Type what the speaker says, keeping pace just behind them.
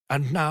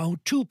And now,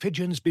 two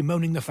pigeons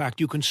bemoaning the fact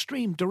you can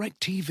stream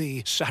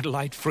DirecTV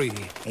satellite-free.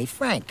 Hey,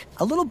 Frank,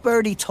 a little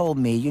birdie told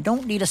me you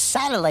don't need a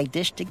satellite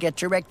dish to get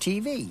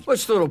DirecTV.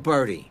 What's little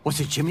birdie? Was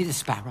it Jimmy the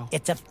Sparrow?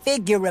 It's a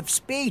figure of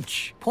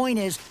speech. Point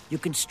is, you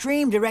can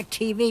stream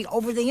DirecTV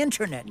over the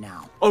internet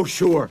now. Oh,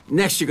 sure.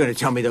 Next you're going to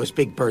tell me those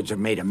big birds are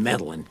made of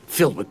metal and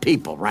filled with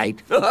people,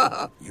 right?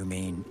 You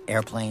mean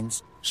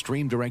airplanes?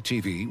 Stream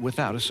DirecTV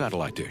without a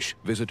satellite dish.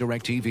 Visit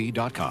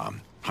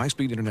DirecTV.com.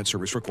 High-speed internet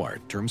service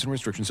required. Terms and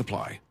restrictions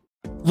apply.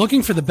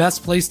 Looking for the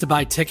best place to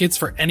buy tickets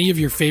for any of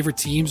your favorite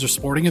teams or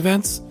sporting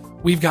events?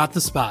 We've got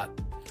the spot.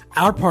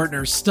 Our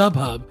partner,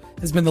 StubHub,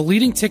 has been the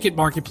leading ticket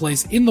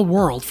marketplace in the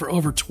world for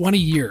over 20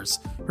 years,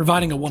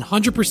 providing a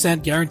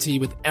 100% guarantee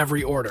with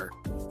every order.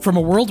 From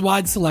a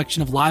worldwide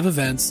selection of live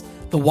events,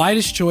 the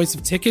widest choice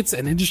of tickets,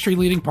 and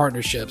industry-leading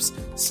partnerships,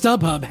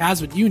 StubHub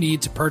has what you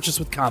need to purchase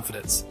with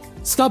confidence.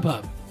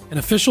 StubHub, an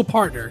official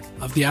partner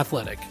of The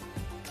Athletic.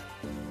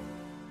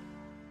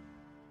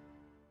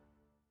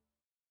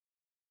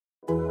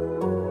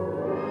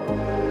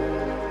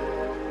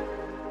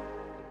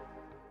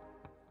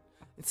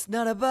 It's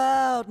not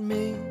about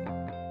me.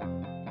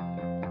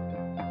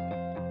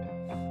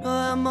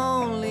 I'm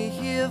only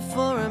here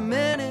for a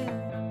minute,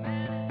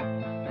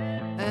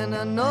 and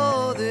I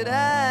know that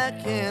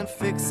I can't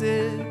fix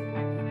it.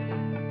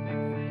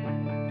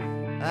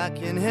 I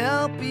can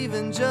help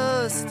even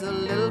just a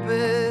little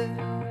bit.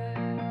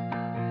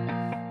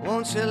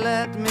 Won't you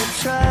let me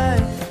try?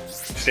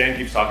 Stan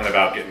keeps talking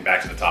about getting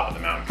back to the top of the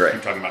mountain. Right.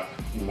 Keep talking about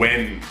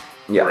when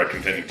we're a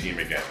contending team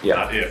again.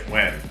 Not if,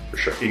 when. For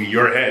sure. In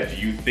your head,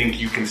 do you think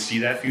you can see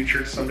that future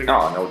to some degree?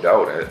 No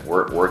doubt.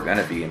 We're going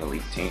to be an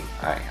elite team.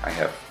 I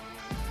have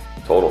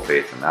total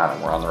faith in that,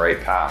 and we're on the right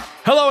path.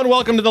 Hello and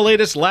welcome to the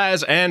latest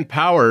Laz and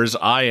Powers.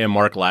 I am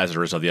Mark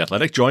Lazarus of The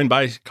Athletic, joined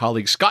by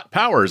colleague Scott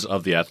Powers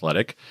of The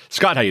Athletic.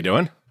 Scott, how you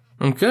doing?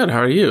 I'm good. How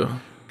are you?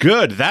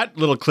 Good. That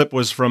little clip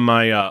was from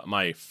my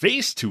my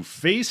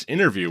face-to-face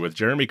interview with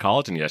Jeremy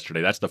Colleton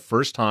yesterday. That's the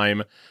first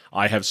time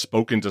I have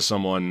spoken to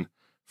someone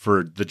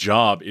for the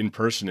job in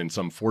person in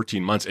some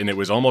 14 months. And it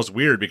was almost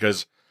weird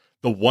because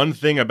the one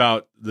thing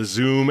about the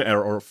Zoom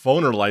or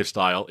phoner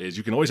lifestyle is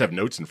you can always have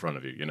notes in front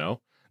of you, you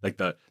know? Like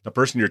the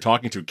person you're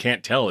talking to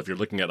can't tell if you're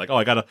looking at like, oh,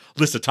 I got a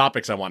list of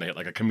topics I want to hit,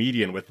 like a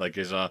comedian with like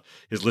his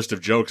list of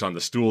jokes on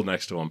the stool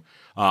next to him.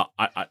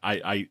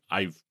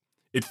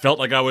 It felt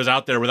like I was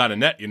out there without a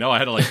net, you know? I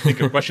had to like think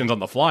of questions on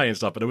the fly and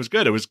stuff, but it was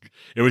good.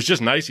 It was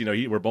just nice. You know,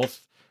 we're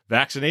both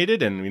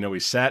vaccinated and, you know,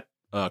 we sat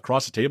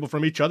across the table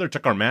from each other,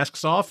 took our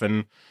masks off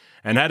and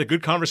had a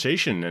good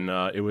conversation. And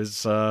it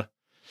was,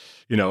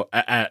 you know,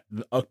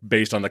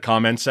 based on the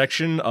comment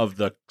section of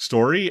the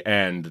story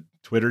and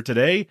Twitter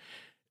today,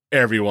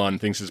 everyone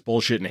thinks it's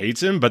bullshit and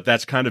hates him, but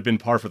that's kind of been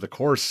par for the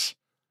course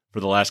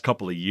for the last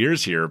couple of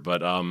years here.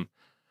 But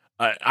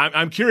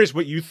I'm curious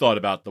what you thought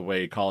about the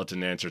way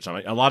Colleton answered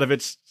something. A lot of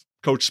it's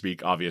coach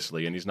speak,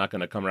 obviously, and he's not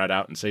going to come right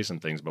out and say some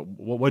things, but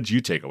what did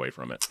you take away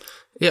from it?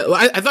 Yeah, well,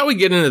 I thought we'd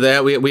get into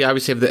that. We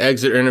obviously have the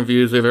exit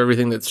interviews. We have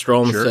everything that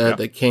Strome said,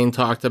 that Kane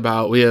talked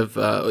about. We have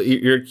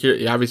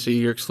obviously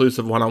your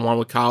exclusive one-on-one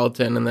with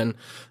Colleton, and then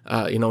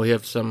you know, we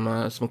have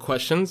some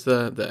questions.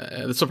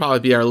 This will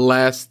probably be our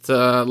last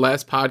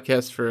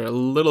podcast for a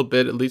little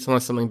bit, at least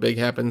unless something big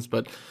happens.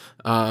 But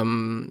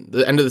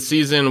the end of the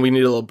season, we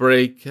need a little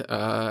break.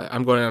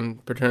 I'm going on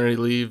paternity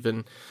leave,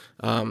 and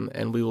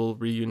we will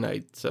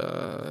reunite.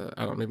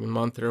 I don't know, maybe a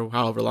month or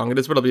however long it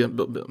is, but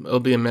it'll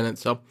be a minute.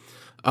 So,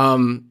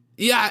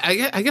 yeah,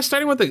 I guess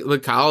starting with the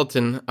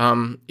Colleton,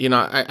 you know,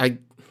 I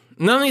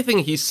none of anything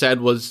he said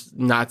was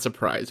not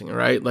surprising,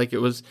 right? Like it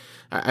was,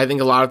 I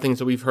think a lot of things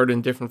that we've heard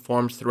in different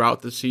forms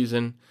throughout the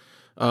season.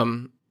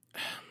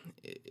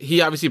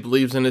 He obviously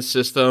believes in his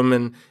system,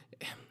 and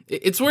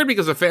it's weird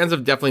because the fans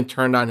have definitely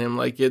turned on him.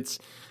 Like it's.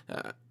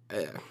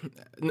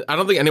 I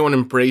don't think anyone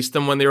embraced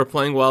him when they were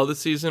playing well this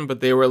season, but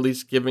they were at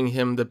least giving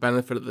him the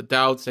benefit of the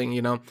doubt, saying,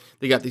 you know,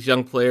 they got these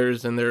young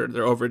players and they're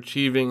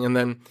overachieving. And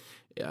then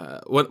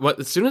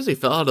as soon as they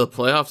fell out of the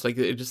playoffs, like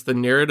the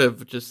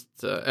narrative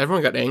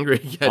everyone got angry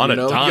again. On a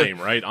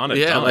dime, right? On a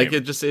dime. Yeah, like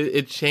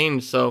it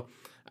changed. So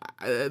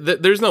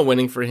there's no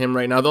winning for him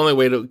right now. The only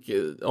way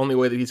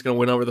that he's going to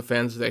win over the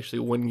fans is actually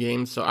win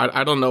games. So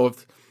I don't know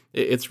if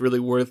it's really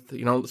worth,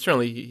 you know,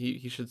 certainly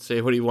he should say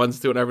what he wants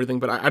to and everything,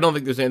 but I don't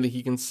think there's anything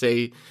he can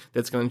say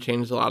that's going to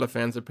change a lot of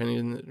fans'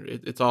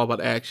 opinion. It's all about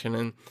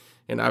action,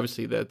 and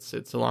obviously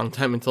it's a long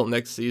time until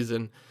next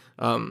season.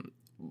 I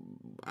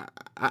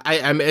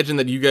imagine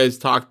that you guys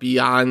talk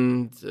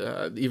beyond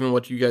even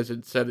what you guys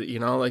had said, you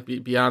know, like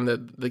beyond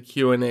the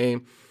Q&A.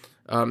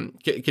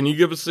 Can you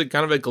give us a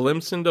kind of a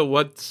glimpse into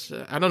what,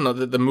 I don't know,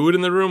 the mood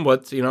in the room?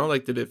 What's, you know,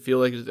 like, did it feel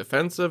like it was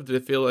defensive? Did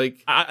it feel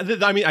like...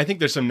 I mean, I think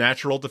there's some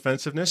natural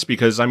defensiveness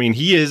because, I mean,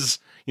 he's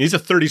a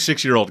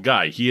 36-year-old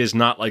guy. He is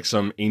not like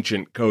some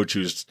ancient coach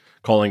who's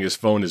calling his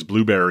phone his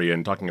Blueberry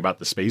and talking about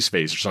the space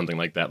phase or something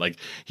like that. Like,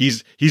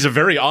 he's a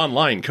very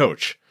online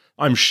coach.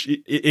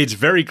 It's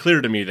very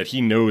clear to me that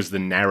he knows the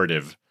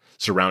narrative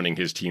surrounding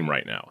his team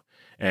right now.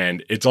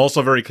 And it's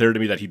also very clear to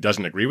me that he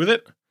doesn't agree with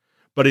it.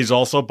 but he's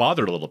also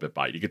bothered a little bit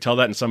by it. You could tell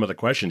that in some of the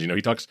questions.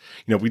 He talks,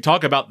 we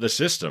talk about the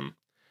system,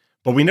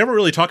 but we never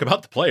really talk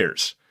about the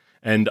players.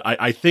 And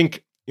I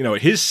think,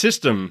 his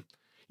system,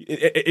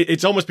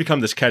 it's almost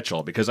become this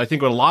catch-all, because I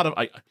think what a lot of,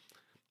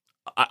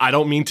 I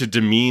don't mean to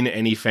demean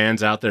any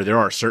fans out there. There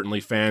are certainly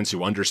fans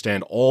who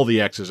understand all the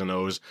X's and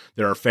O's.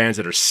 There are fans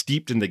that are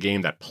steeped in the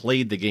game, that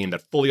played the game,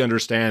 that fully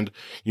understand,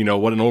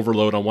 what an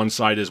overload on one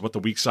side is, what the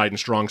weak side and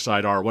strong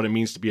side are, what it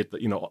means to be at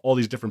the, all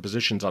these different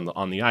positions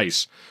on the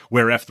ice,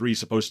 where F3 is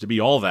supposed to be,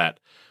 all that.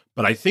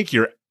 But I think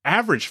your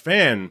average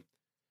fan,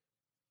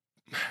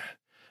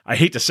 I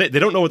hate to say it, they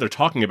don't know what they're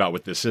talking about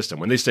with this system.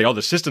 When they say,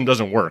 the system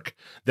doesn't work,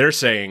 they're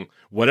saying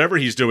whatever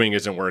he's doing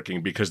isn't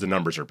working because the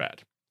numbers are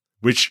bad,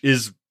 which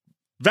is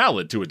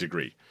valid to a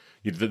degree.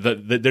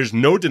 There's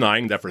no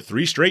denying that for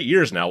 3 straight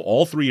years now,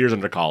 all 3 years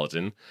under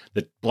Colliton,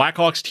 the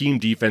Blackhawks team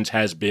defense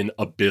has been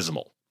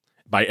abysmal.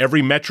 By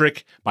every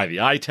metric, by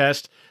the eye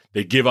test,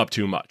 they give up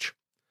too much.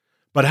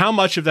 But how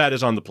much of that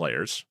is on the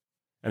players?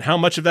 And how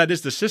much of that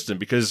is the system?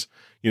 Because,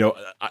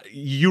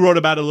 you wrote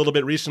about it a little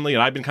bit recently,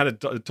 and I've been kind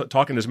of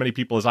talking to as many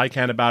people as I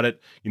can about it,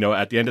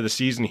 at the end of the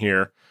season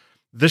here.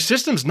 The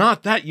system's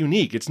not that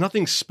unique. It's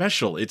nothing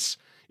special. It's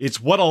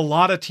what a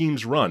lot of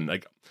teams run.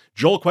 Like,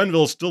 Joel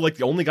Quenneville is still like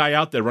the only guy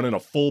out there running a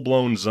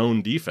full-blown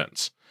zone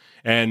defense.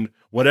 And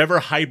whatever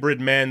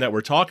hybrid man that we're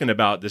talking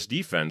about, this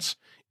defense,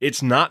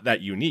 it's not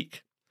that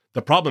unique.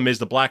 The problem is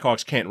the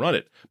Blackhawks can't run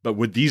it. But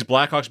would these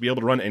Blackhawks be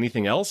able to run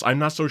anything else? I'm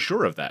not so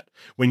sure of that.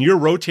 When you're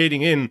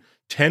rotating in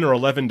 10 or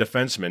 11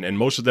 defensemen, and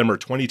most of them are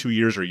 22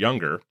 years or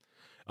younger,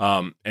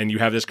 and you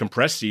have this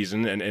compressed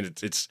season, and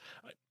it's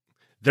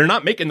they're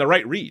not making the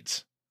right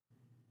reads.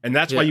 And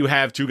that's why you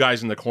have 2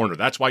 guys in the corner.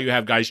 That's why you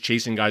have guys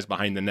chasing guys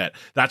behind the net.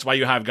 That's why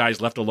you have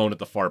guys left alone at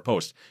the far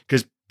post.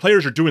 Because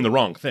players are doing the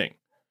wrong thing.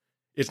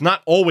 It's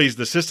not always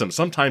the system.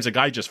 Sometimes a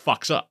guy just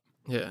fucks up.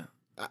 Yeah.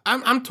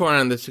 I'm torn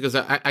on this because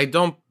I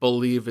don't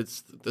believe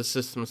it's the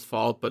system's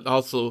fault, but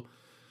also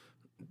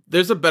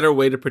there's a better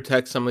way to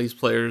protect some of these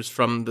players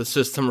from the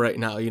system right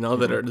now,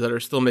 that are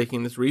still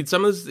making this read.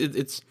 Some of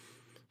this,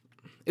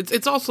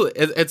 it's also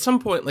at some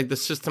point, like, the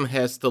system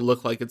has to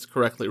look like it's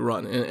correctly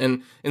run,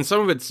 and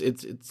some of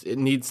it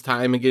needs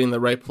time and getting the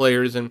right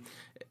players, and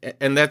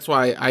that's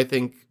why I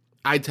think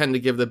I tend to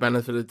give the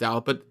benefit of the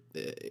doubt, but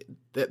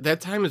that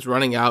time is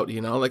running out.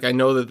 Like, I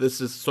know that this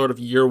is sort of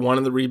year 1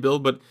 of the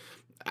rebuild, but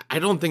I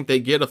don't think they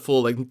get a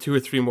full 2 or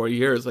 3 more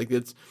years. Like,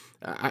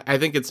 I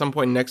think at some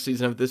point next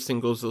season, if this thing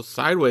goes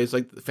sideways,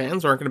 like, the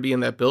fans aren't going to be in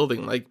that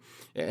building. Like,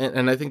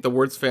 and I think the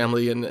Wirtz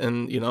family and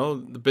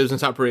the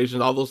business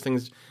operations, all those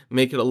things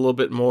make it a little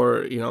bit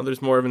more,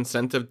 there's more of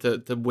incentive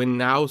to win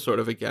now sort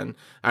of again.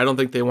 I don't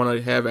think they want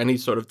to have any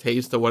sort of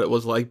taste of what it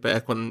was like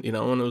back when,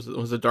 when it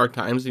was the dark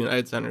times, the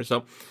United Center.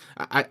 So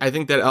I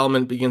think that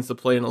element begins to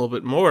play in a little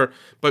bit more,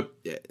 but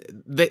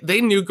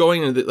they knew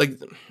going into like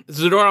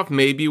Zadorov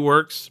maybe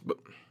works, but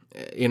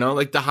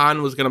like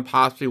DeHaan was going to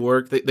possibly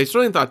work. They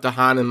certainly thought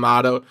DeHaan and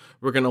Mata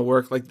were going to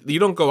work. Like, you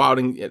don't go out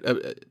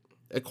and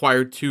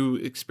acquire 2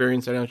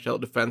 experienced NHL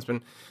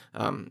defensemen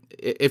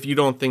if you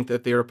don't think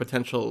that they are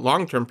potential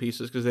long-term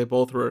pieces, because they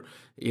both were,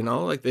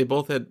 they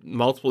both had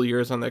multiple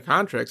years on their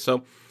contracts.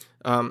 So,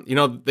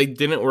 they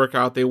didn't work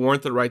out. They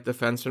weren't the right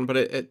defenseman, but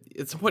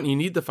at some point you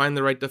need to find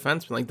the right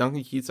defenseman. Like,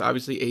 Duncan Keith's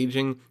obviously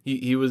aging.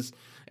 He was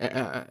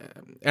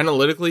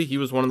analytically, he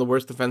was one of the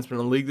worst defensemen in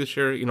the league this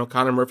year.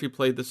 Connor Murphy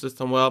played the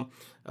system well.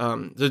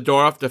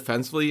 Zadorov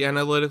defensively,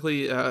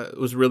 analytically,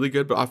 was really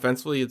good, but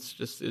offensively, it's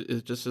just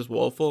as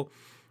woeful.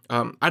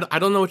 I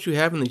don't know what you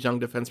have in these young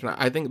defensemen.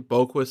 I think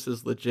Boquist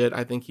is legit.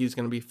 I think he's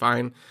going to be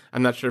fine.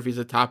 I'm not sure if he's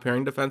a top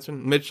pairing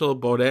defenseman. Mitchell,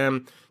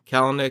 Bodin,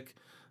 Kalanick,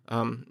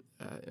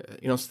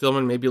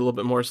 Stillman maybe a little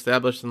bit more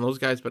established than those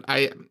guys, but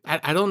I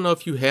don't know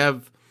if you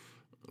have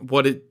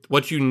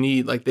what you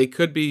need. Like, they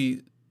could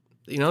be,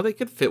 they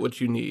could fit what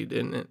you need,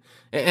 and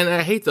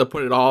I hate to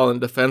put it all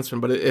in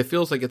defensemen, but it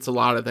feels like it's a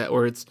lot of that,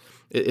 where it's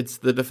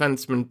the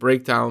defenseman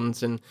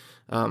breakdowns and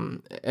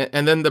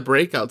then the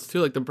breakouts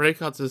too. Like, the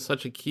breakouts is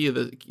such a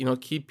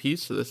key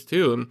piece to this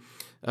too,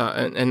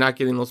 and not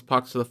getting those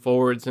pucks to the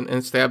forwards and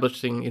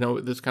establishing,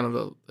 this kind of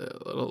a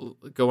little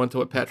go into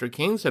what Patrick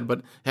Kane said,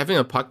 but having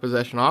a puck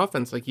possession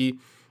offense, like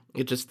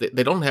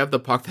they don't have the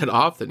puck that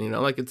often,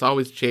 like, it's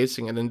always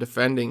chasing it and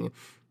defending.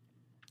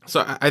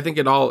 So I think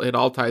it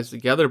all ties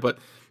together, but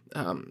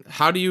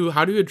how do you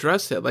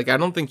address it? Like, I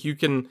don't think you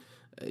can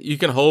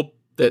hope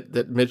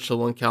that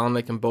Mitchell and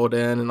Kalanick and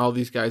Bodin and all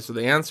these guys are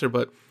the answer,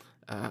 but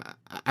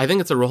I think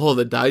it's a roll of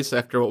the dice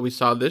after what we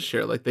saw this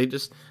year. Like,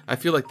 I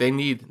feel like they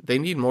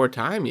need more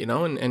time,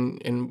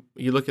 and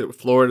you look at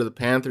Florida, the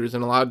Panthers,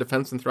 and a lot of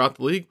defensemen throughout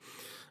the league.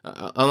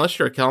 Unless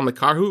you're a Cal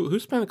McCarr who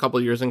spent a couple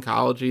of years in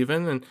college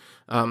even, and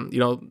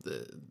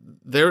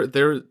their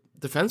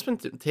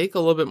defensemen take a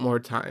little bit more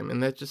time,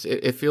 and that just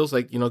it feels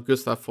like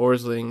Gustav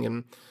Forsling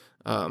and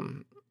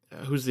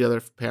who's the other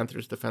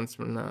Panthers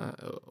defenseman?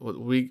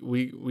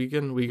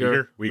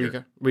 Uyghur.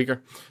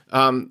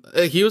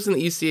 He was in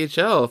the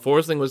ECHL.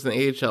 Forsling was in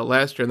the AHL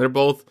last year, and they're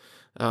both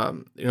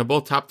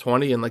both top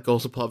 20 and like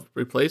goals above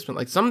replacement.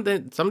 Like some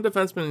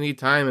defensemen need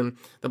time, and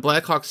the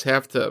Blackhawks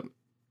have to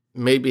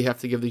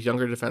give these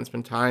younger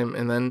defensemen time,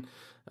 and then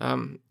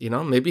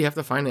maybe have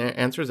to find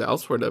answers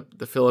elsewhere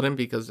to fill it in,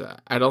 because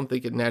I don't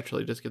think it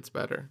naturally just gets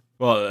better.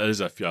 Well,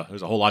 there's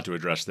a whole lot to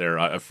address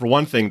there. For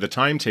one thing, the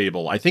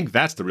timetable, I think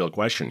that's the real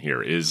question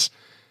here is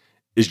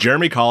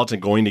Jeremy Colliton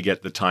going to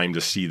get the time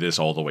to see this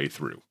all the way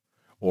through?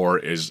 Or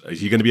is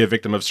he going to be a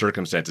victim of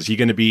circumstance? Is he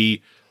going to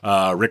be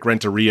Rick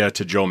Renteria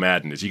to Joe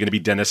Madden? Is he going to be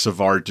Dennis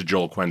Savard to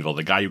Joel Quenneville,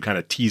 the guy who kind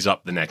of tees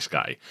up the next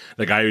guy,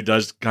 the guy who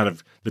does kind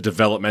of the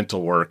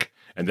developmental work,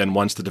 and then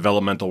once the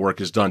developmental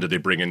work is done, do they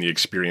bring in the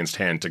experienced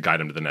hand to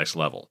guide him to the next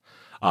level?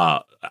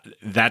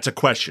 That's a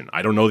question.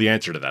 I don't know the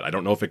answer to that. I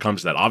don't know if it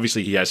comes to that.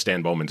 Obviously, he has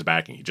Stan Bowman's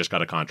backing. He just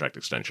got a contract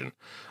extension.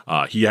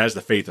 He has the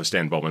faith of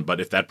Stan Bowman,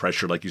 but if that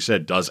pressure, like you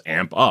said, does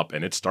amp up,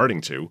 and it's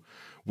starting to,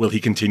 will he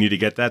continue to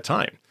get that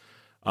time?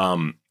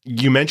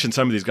 You mentioned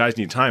some of these guys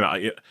need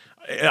time.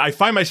 I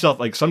find myself,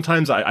 like,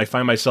 sometimes I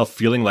find myself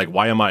feeling like,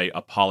 why am I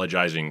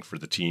apologizing for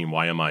the team?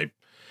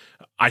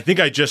 I think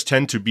I just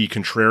tend to be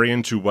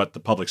contrarian to what the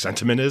public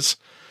sentiment is.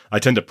 I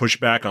tend to push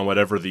back on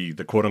whatever the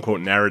quote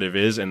unquote narrative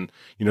is. And,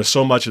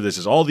 so much of this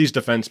is all these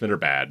defensemen are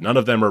bad. None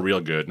of them are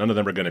real good. None of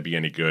them are going to be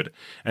any good.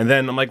 And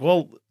then I'm like,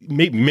 well,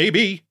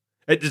 maybe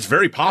it's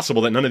very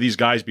possible that none of these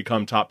guys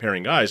become top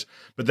pairing guys.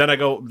 But then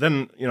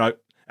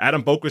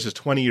Adam Boqvist is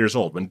 20 years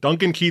old. When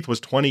Duncan Keith was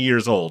 20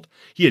 years old,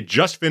 he had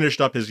just finished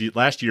up his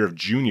last year of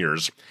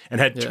juniors and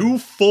had 2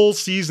 full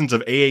seasons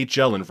of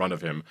AHL in front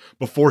of him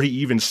before he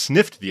even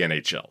sniffed the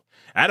NHL.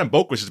 Adam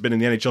Boqvist has been in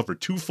the NHL for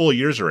 2 full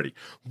years already.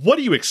 What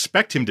do you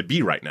expect him to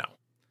be right now?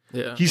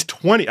 Yeah. He's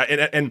 20,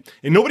 and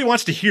nobody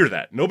wants to hear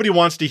that. Nobody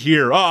wants to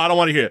hear, I don't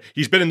want to hear it.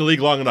 He's been in the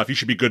league long enough. He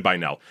should be good by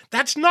now.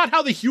 That's not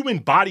how the human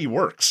body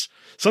works.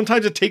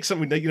 Sometimes it takes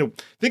something that,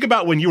 think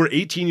about when you were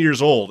 18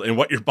 years old and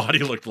what your body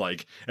looked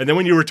like. And then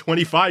when you were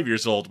 25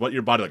 years old, what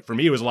your body looked like. For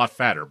me, it was a lot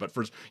fatter. But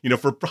for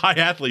high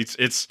athletes,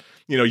 it's,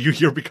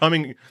 you're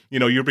becoming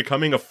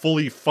a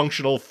fully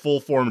functional,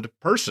 full-formed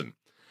person.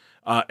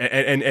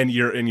 And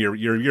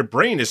your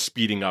brain is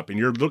speeding up and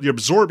you're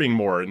absorbing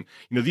more. And,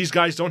 these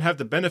guys don't have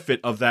the benefit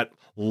of that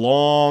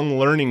long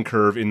learning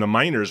curve in the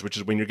minors, which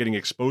is when you're getting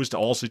exposed to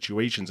all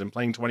situations and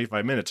playing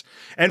 25 minutes.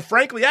 And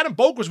frankly, Adam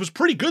Boqvist was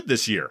pretty good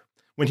this year.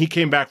 When he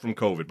came back from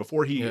COVID,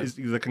 before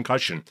the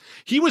concussion,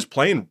 he was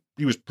playing,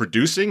 he was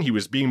producing, he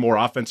was being more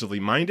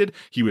offensively minded,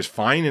 he was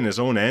fine in his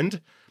own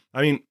end.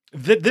 I mean,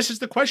 this is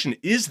the question.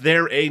 Is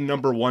there a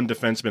number one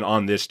defenseman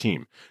on this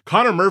team?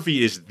 Connor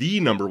Murphy is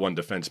the number one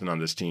defenseman on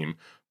this team,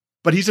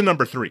 but he's a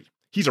number 3.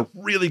 He's a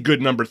really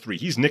good number 3.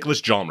 He's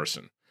Nicholas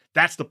Hjalmarsson.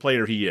 That's the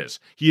player he is.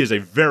 He is a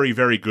very,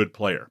 very good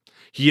player.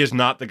 He is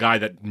not the guy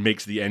that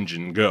makes the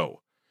engine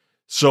go.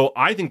 So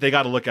I think they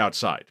got to look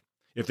outside.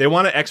 If they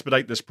want to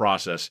expedite this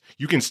process,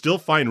 you can still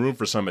find room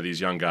for some of these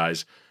young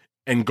guys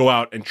and go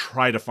out and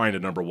try to find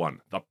a number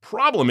one. The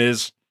problem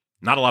is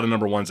not a lot of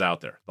number ones out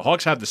there. The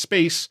Hawks have the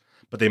space,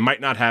 but they might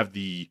not have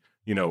the,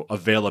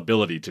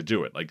 availability to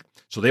do it.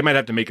 So they might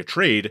have to make a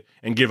trade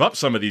and give up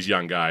some of these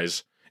young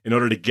guys in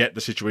order to get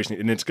the situation.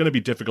 And it's going to be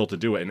difficult to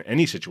do it in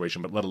any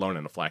situation, but let alone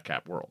in a flat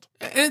cap world.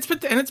 And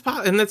that's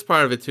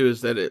part of it too,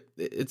 is that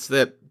it's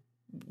that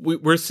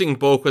we're seeing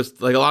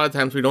Boqvist, like a lot of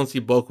times we don't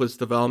see Boqvist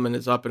development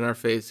is up in our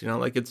face,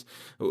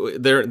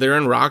 they're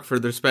in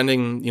Rockford, they're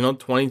spending,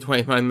 20,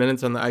 25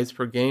 minutes on the ice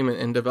per game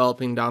and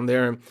developing down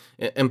there.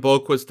 And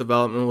Boqvist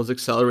development was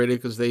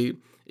accelerated because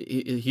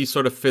he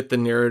sort of fit the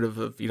narrative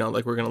of, we're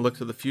going to look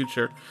to the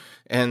future.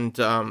 And,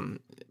 I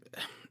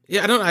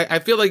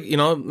feel like,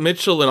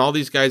 Mitchell and all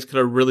these guys could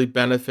have really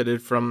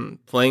benefited from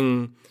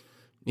playing,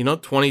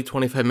 20,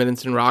 25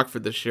 minutes in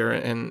Rockford this year.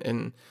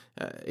 And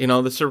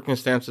the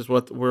circumstances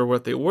were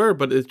what they were,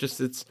 but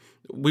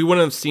we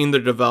wouldn't have seen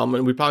their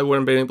development. We probably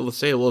wouldn't have been able to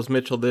say, well, is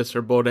Mitchell this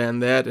or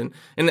Beaudin that? And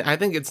I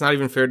think it's not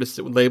even fair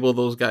to label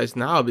those guys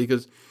now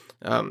because,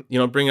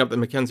 bring up the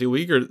Mackenzie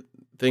Weegar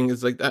thing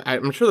is like,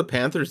 I'm sure the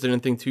Panthers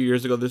didn't think 2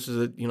 years ago this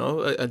is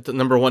a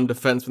number one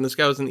defenseman. This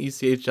guy was in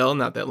ECHL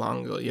not that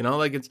long ago,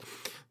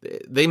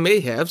 they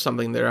may have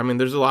something there. I mean,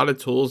 there's a lot of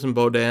tools in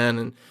Beaudin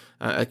and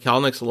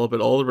Kalynuk's a little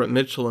bit older, but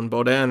Mitchell and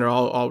Beaudin are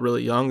all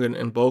really young,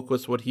 and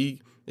Boqvist,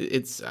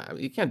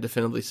 you can't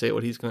definitively say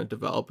what he's going to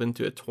develop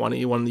into at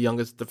 20, one of the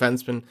youngest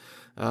defensemen.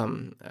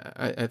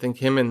 I think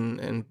him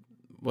and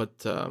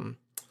what's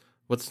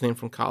his name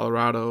from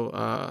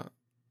Colorado,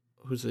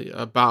 who's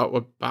the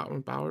Bauer?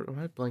 Am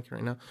I blanking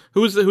right now?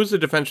 Who's the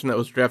defenseman that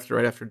was drafted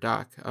right after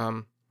Doc?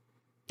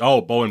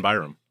 Bowen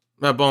Byram.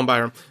 Bowen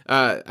Byram.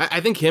 I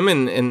think him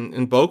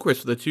and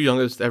Boqvist were the 2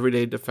 youngest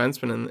everyday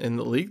defensemen in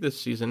the league this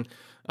season.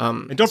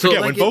 And don't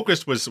forget, when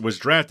Boqvist was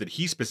drafted,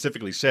 he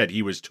specifically said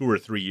he was 2 or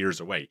 3 years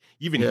away.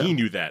 Even he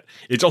knew that.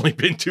 It's only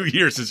been 2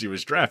 years since he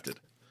was drafted.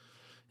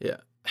 Yeah.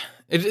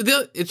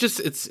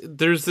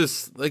 There's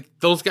this,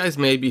 those guys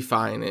may be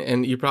fine,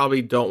 and you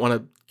probably don't want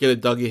to get a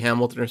Dougie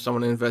Hamilton or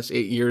someone to invest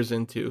 8 years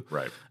into.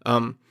 Right.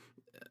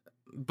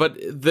 But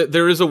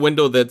there is a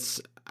window that's,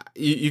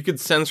 you could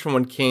sense from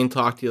when Kane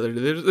talked the other day,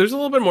 there's a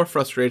little bit more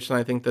frustration,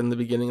 I think, than the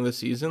beginning of the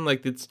season.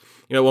 Like, it's,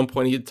 at one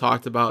point he had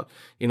talked about,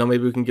 maybe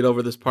we can get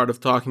over this part of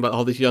talking about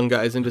all these young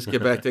guys and just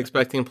get back to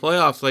expecting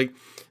playoffs. Like,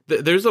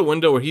 there's a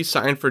window where he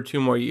signed for 2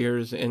 more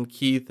years, and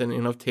Keith and,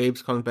 if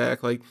Taves comes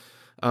back, like,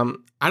 I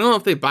don't know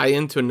if they buy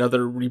into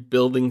another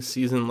rebuilding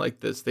season like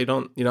this. They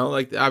don't,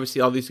 like,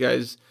 obviously all these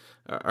guys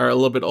are a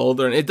little bit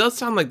older, and it does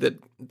sound like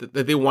that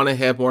they want to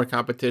have more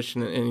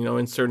competition, and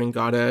inserting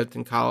Gaudet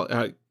and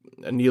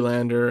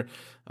Nylander,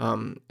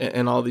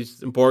 and all these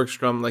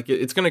Borgstrom, like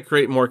it's going to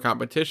create more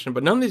competition.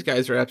 But none of these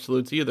guys are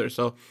absolutes either,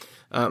 so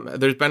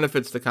there's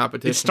benefits to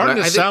competition. It's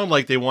starting to sound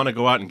like they want to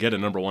go out and get a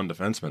number 1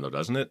 defenseman, though,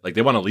 doesn't it? Like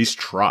they want to at least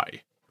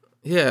try.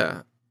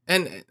 Yeah,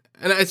 and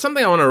it's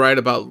something I want to write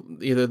about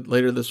either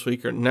later this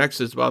week or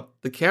next, is about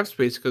the cap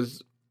space,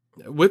 because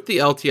with the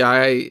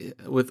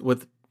LTI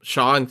with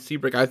Shaw and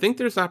Seabrook, I think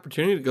there's an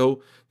opportunity to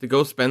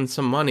go spend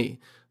some money.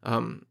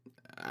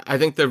 I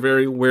think they're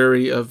very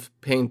wary of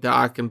paying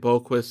Doc and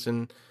Boquist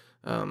and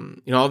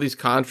all these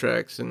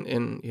contracts, and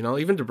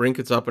even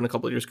DeBrincat's up in a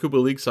couple of years,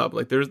 Kubalik's up.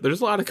 Like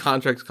there's a lot of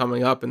contracts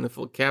coming up, and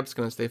the cap's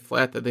going to stay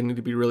flat, that they need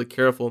to be really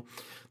careful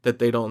that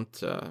they don't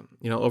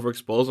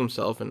overexpose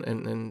themselves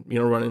and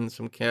run into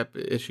some cap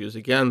issues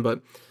again.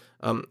 But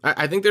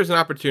I think there's an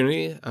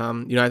opportunity.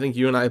 I think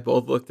you and I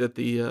both looked at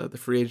the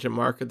free agent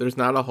market. There's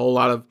not a whole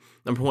lot of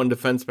number 1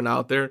 defensemen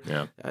out there.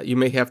 Yeah. You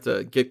may have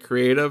to get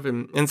creative,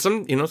 and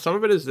some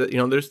of it is that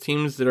there's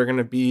teams that are going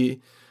to be,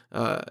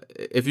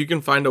 if you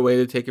can find a way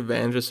to take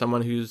advantage of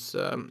someone who's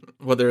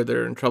whether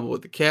they're in trouble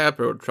with the cap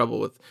or trouble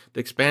with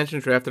the expansion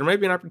draft, there might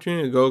be an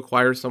opportunity to go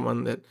acquire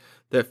someone that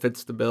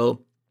fits the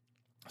bill.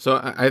 So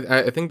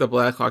I think the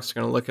Blackhawks are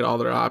going to look at all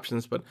their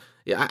options, but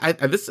yeah,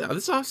 this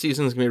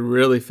offseason is going to be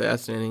really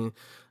fascinating.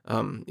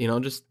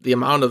 Just the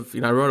amount of,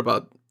 I wrote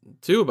about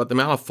the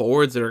amount of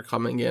forwards that are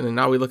coming in, and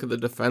now we look at the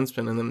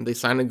defensemen, and then they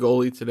signed a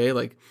goalie today.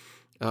 Like,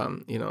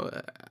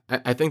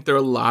 I think there are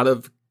a lot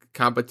of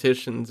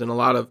competitions and a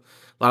lot of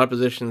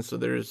positions, so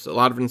there's a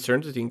lot of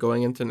uncertainty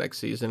going into next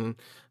season.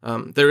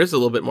 There is a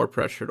little bit more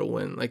pressure to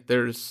win. Like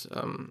there's,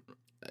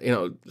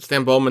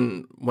 Stan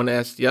Bowman, when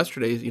asked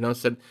yesterday,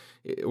 said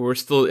we're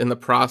still in the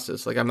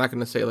process. Like, I'm not going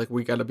to say like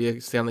we got to be a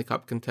Stanley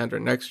Cup contender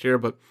next year,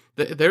 but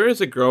there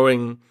is a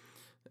growing.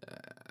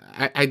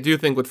 I do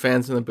think with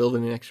fans in the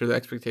building next year, the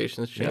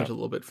expectations change a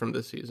little bit from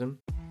this season.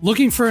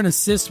 Looking for an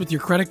assist with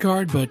your credit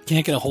card but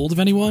can't get a hold of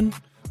anyone?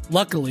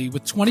 Luckily,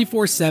 with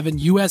 24/7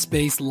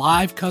 US-based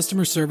live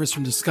customer service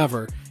from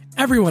Discover,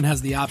 everyone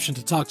has the option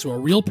to talk to a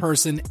real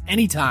person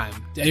anytime,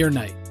 day or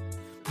night.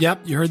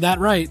 Yep, you heard that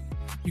right.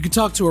 You can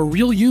talk to a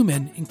real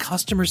human in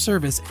customer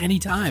service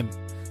anytime.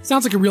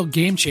 Sounds like a real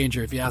game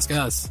changer if you ask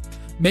us.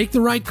 Make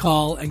the right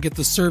call and get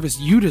the service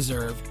you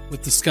deserve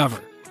with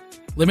Discover.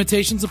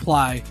 Limitations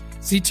apply.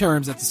 See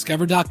terms at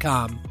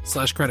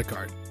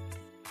discover.com/creditcard.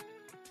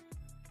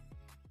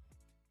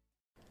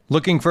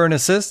 Looking for an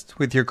assist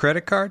with your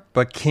credit card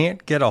but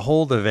can't get a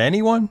hold of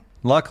anyone?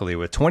 Luckily,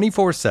 with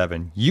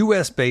 24/7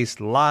 US-based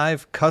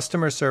live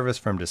customer service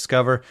from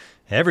Discover,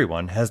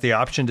 everyone has the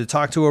option to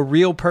talk to a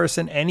real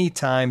person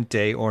anytime,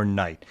 day or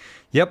night.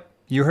 Yep,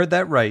 you heard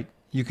that right.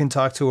 You can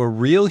talk to a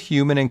real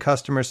human in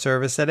customer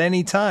service at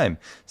any time.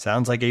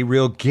 Sounds like a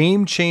real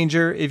game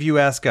changer if you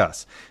ask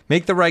us.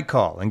 Make the right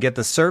call and get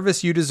the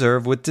service you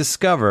deserve with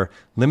Discover.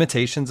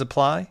 Limitations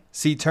apply.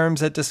 See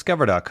terms at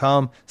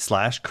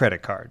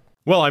discover.com/creditcard.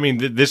 Well, I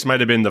mean, this might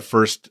have been the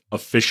first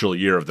official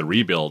year of the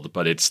rebuild,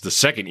 but it's the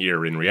second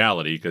year in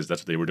reality, because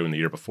that's what they were doing the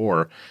year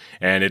before.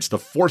 And it's the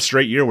 4th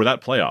straight year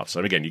without playoffs.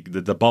 And again,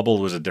 the bubble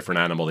was a different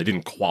animal. They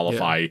didn't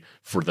qualify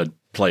for the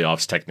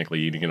playoffs,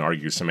 technically. You can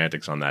argue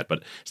semantics on that.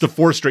 But it's the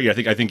 4th straight year.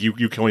 I think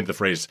you coined the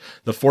phrase,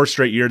 the 4th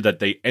straight year that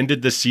they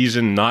ended the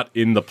season not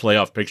in the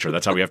playoff picture.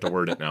 That's how we have to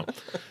word it now.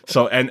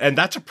 So, and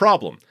that's a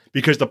problem,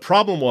 because the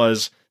problem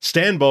was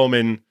Stan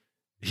Bowman,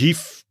 he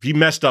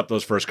messed up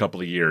those first couple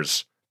of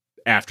years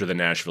after the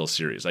Nashville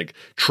series, like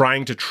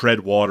trying to tread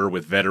water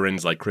with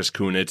veterans like Chris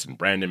Kunitz and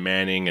Brandon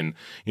Manning and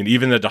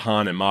even the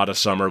DeHaan and Mata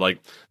Summer. Like,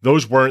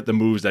 those weren't the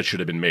moves that should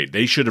have been made.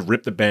 They should have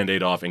ripped the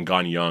Band-Aid off and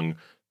gone young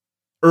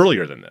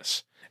earlier than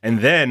this. And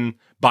then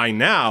by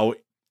now,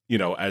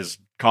 as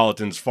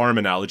Colleton's farm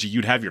analogy,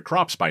 you'd have your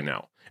crops by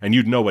now and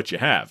you'd know what you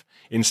have.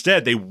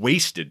 Instead, they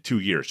wasted 2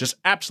 years, just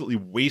absolutely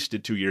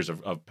wasted 2 years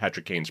of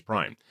Patrick Kane's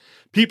prime.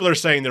 People are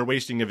saying they're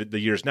wasting the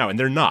years now, and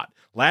they're not.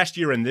 Last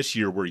year and this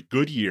year were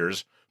good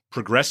years,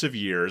 progressive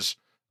years.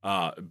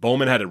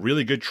 Bowman had a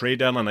really good trade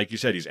deadline. Like you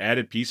said, he's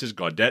added pieces.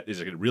 Gaudet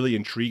is a really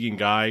intriguing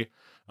guy.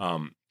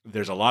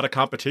 There's a lot of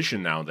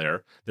competition now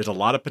there. There's a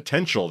lot of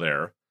potential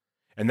there.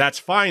 And that's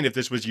fine if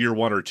this was year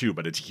 1 or 2,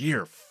 but it's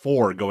year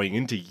 4 going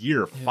into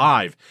year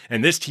 5.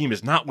 And this team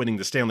is not winning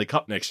the Stanley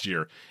Cup next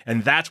year.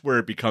 And that's where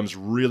it becomes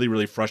really,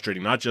 really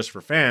frustrating, not just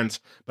for fans,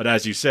 but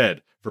as you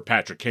said, for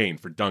Patrick Kane,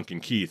 for Duncan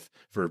Keith,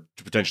 for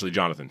potentially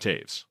Jonathan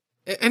Toews.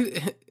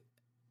 And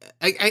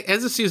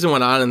as the season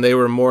went on and they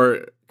were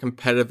more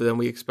competitive than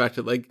we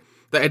expected, like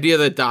the idea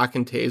that Doc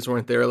and Taves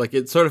weren't there, like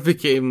it sort of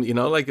became, you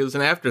know, like it was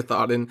an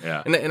afterthought. And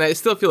I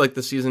still feel like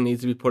the season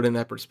needs to be put in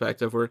that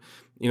perspective where,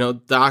 you know,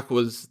 Doc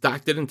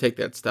didn't take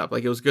that step.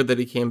 Like it was good that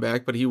he came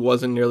back, but he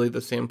wasn't nearly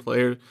the same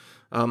player.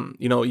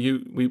 You know,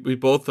 we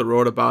both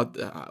wrote about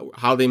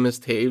how they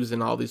missed Taves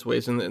in all these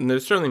ways, and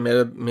there's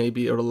certainly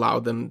maybe it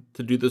allowed them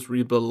to do this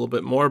rebuild a little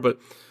bit more. But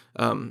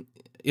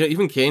you know,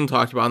 even Kane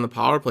talked about in the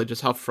power play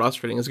just how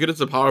frustrating, as good as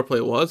the power play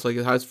was, like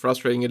how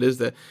frustrating it is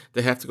that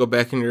they have to go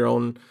back in your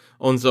own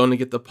zone to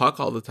get the puck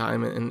all the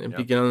time and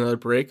begin another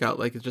breakout.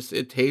 Like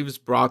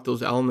Taves brought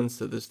those elements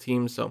to this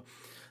team. So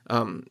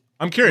I'm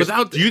curious.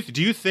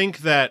 Do you think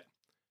that,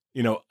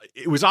 you know,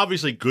 it was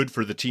obviously good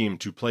for the team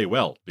to play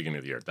well beginning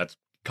of the year? That's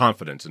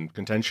confidence and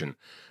contention,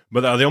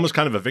 but are they almost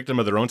kind of a victim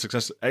of their own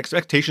success?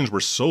 Expectations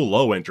were so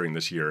low entering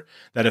this year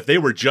that if they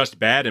were just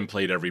bad and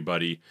played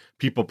everybody,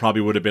 people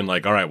probably would have been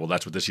like, all right, well,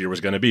 that's what this year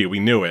was going to be. We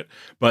knew it.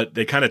 But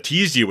they kind of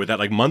teased you with that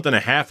like month and a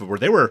half of where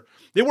they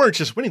weren't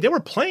just winning, they were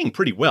playing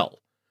pretty well.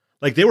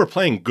 Like they were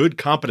playing good,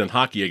 competent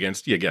hockey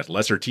against,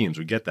 lesser teams.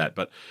 We get that.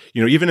 But,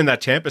 you know, even in that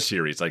Tampa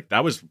series, like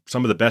that was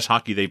some of the best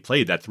hockey they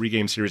played, that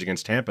 3-game series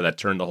against Tampa that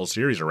turned the whole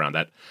series around.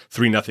 That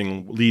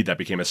 3-0 lead that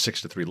became a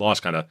 6-3 loss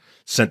kind of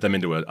sent them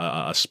into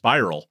a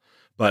spiral.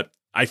 But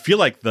I feel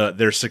like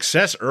their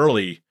success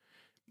early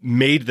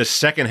made the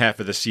second half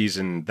of the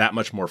season that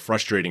much more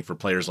frustrating for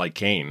players like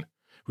Kane,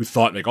 who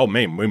thought like, oh,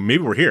 man, maybe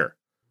we're here.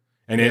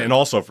 And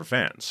also for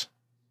fans.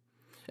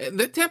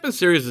 The Tampa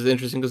series is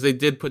interesting because they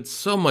did put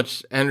so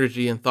much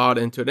energy and thought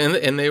into it,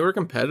 and they were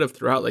competitive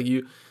throughout. Like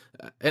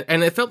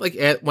and it felt like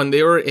when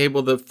they were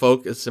able to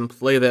focus and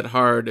play that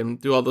hard and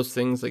do all those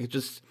things, like it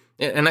just.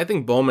 And I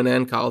think Bowman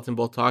and Colliton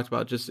both talked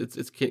about just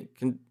it's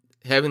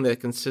having that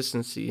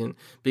consistency and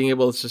being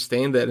able to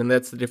sustain that, and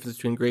that's the difference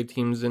between great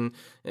teams and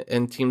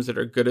teams that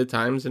are good at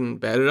times and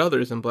bad at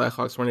others. And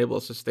Blackhawks weren't able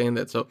to sustain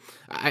that, so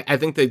I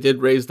think they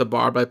did raise the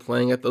bar by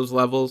playing at those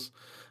levels.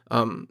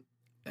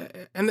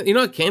 And you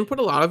know, Kane put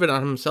a lot of it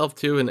on himself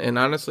too, and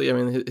honestly, I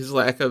mean, his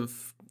lack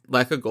of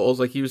goals,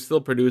 like he was still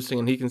producing,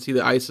 and he can see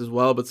the ice as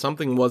well, but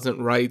something wasn't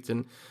right,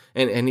 and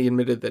he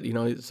admitted that, you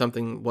know,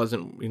 something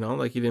wasn't, you know,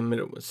 like he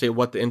didn't say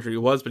what the injury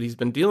was, but he's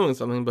been dealing with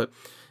something. But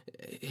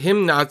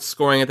him not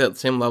scoring at that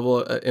same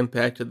level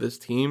impacted this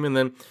team, and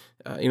then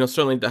you know,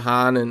 certainly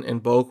DeHaan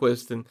and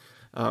Boquist and.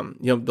 You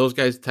know, those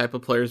guys type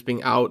of players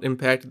being out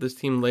impacted this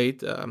team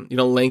late. You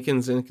know,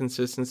 Lincoln's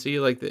inconsistency,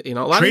 like you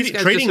know, a lot of these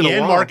guys trading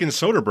Janmark and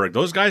Soderberg,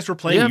 those guys were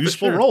playing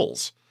useful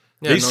roles.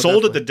 Yeah, they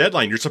sold at the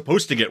deadline. You're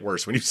supposed to get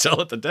worse when you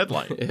sell at the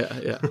deadline.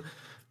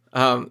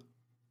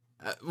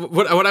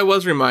 What I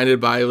was reminded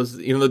by was,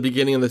 you know, the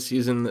beginning of the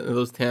season,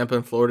 those Tampa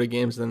and Florida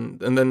games, and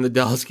then the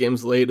Dallas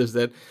games late, is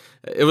that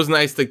it was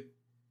nice to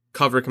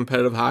cover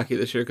competitive hockey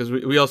this year because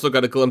we also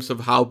got a glimpse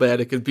of how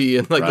bad it could be,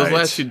 and like those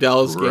last 2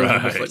 Dallas games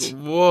were just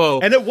like, whoa.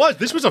 And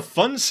this was a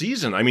fun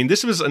season. I mean,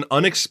 this was an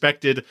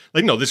unexpected,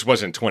 like, no, this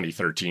wasn't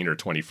 2013 or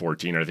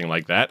 2014 or anything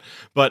like that,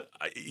 but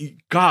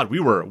God, we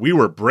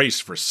were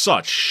braced for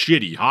such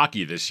shitty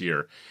hockey this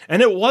year,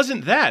 and it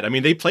wasn't that. I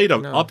mean, they played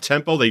up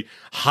tempo,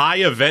 high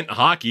event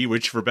hockey,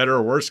 which for better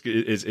or worse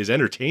is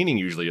entertaining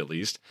usually, at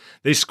least.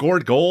 They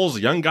scored goals,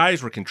 young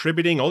guys were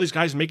contributing, all these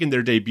guys making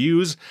their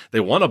debuts. They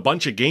won a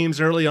bunch of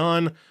games early on.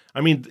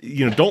 I mean,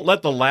 you know, don't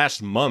let the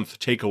last month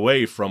take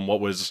away from what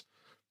was,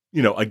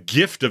 you know, a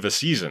gift of a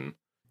season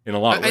in a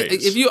lot of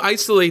ways. If you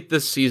isolate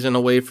this season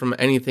away from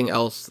anything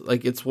else,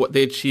 like it's what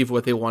they achieved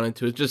what they wanted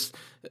to. It's just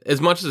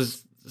as much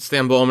as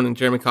Stan Bowman and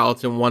Jeremy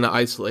Colliton want to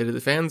isolate it, the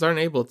fans aren't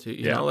able to.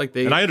 You know, like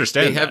and I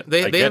understand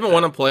they haven't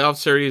won a playoff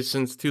series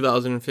since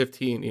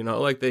 2015. You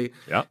know, like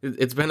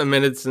it's been a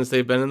minute since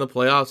they've been in the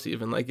playoffs.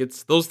 Even like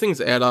it's those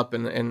things add up,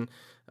 and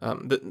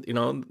you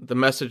know, the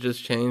message has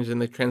changed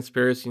and the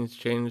transparency has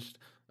changed.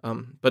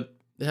 But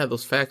yeah,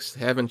 those facts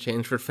haven't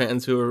changed for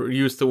fans who are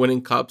used to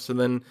winning cups, and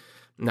then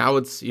now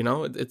it's, you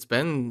know, it's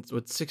been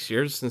 6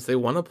 years since they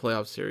won a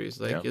playoff series.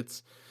 Like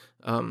it's,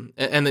 and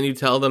then you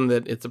tell them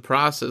that it's a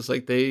process.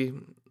 Like they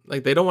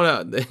don't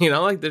want to, you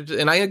know, like they're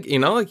just, and I, you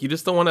know, like you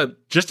just don't want to.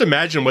 Just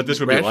imagine what this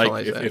would be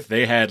like if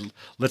they had,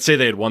 let's say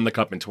they had won the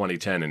cup in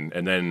 2010,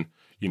 and then,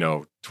 you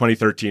know,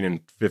 2013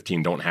 and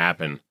 15 don't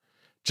happen.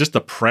 Just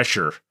the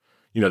pressure.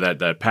 You know,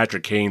 that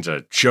Patrick Kane's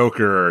a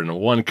choker and a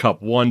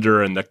one-cup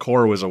wonder and the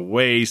core was a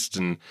waste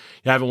and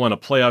you haven't won a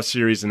playoff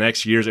series in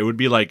X years. It would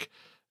be like...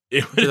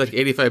 It would be like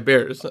 85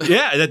 Bears.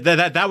 Yeah,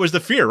 that was the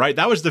fear, right?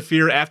 That was the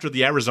fear after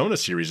the Arizona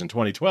series in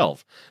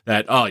 2012.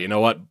 That, oh, you know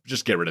what?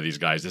 Just get rid of these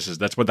guys.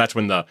 That's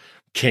when the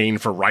Kane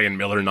for Ryan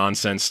Miller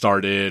nonsense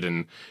started,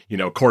 and, you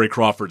know, Corey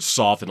Crawford's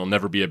soft and he'll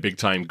never be a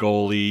big-time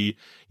goalie.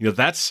 You know,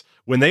 that's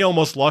when they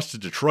almost lost to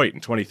Detroit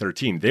in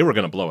 2013. They were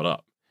going to blow it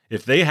up.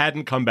 If they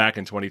hadn't come back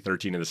in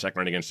 2013 in the second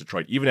round against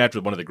Detroit, even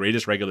after one of the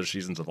greatest regular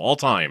seasons of all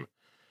time,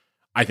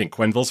 I think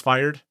Quenneville's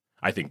fired.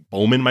 I think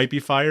Bowman might be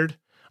fired.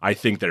 I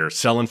think they're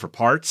selling for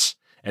parts,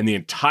 and the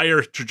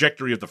entire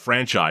trajectory of the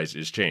franchise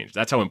is changed.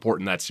 That's how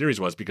important that series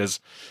was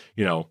because,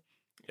 you know,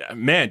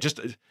 man, just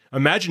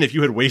imagine if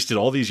you had wasted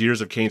all these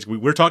years of Kane's.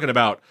 We're talking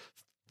about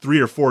 3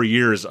 or 4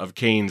 years of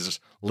Kane's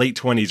late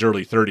 20s,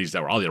 early 30s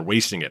that were all there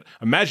wasting it.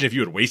 Imagine if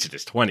you had wasted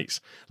his 20s.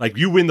 Like,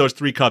 you win those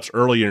 3 cups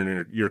early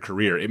in your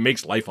career, it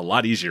makes life a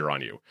lot easier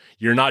on you.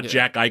 You're not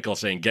Jack Eichel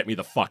saying, "Get me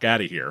the fuck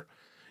out of here."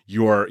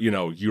 You're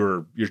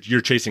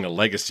chasing a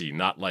legacy,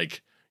 not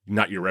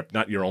your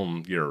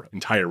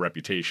entire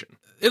reputation.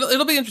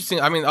 It'll be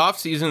interesting. I mean, off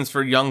seasons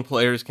for young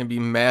players can be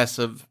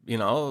massive,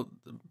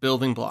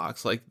 building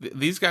blocks. Like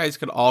these guys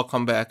could all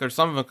come back, or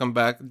some of them come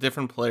back,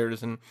 different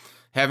players, and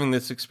having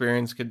this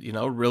experience could,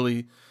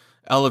 really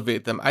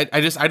elevate them. I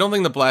don't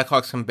think the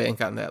Blackhawks can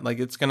bank on that. Like,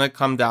 it's gonna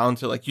come down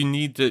to like you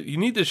need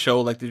to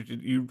show like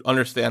you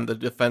understand the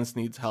defense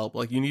needs help.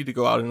 Like, you need to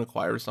go out and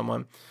acquire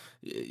someone.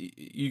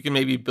 You can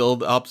maybe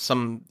build up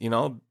some,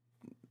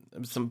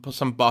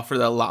 some buffer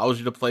that allows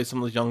you to play some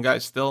of those young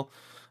guys still.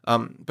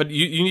 But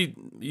you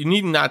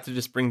need not to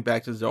just bring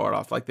back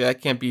Zadorov. Like, that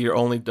can't be your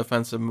only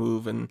defensive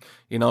move, and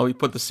you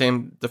put the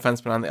same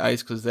defenseman on the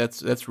ice, because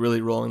that's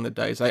really rolling the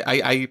dice.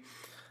 I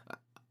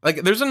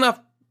like, there's enough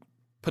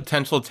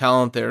potential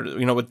talent there,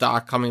 with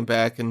Doc coming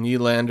back and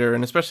Nylander,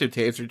 and especially if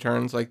Taves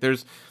returns. Like,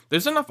 there's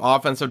enough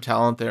offensive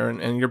talent there,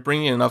 and you're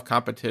bringing enough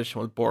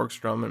competition with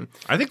Borgstrom and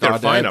I think they're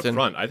fine up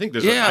front. I think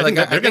they're going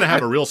to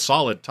have a real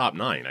solid top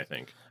 9. I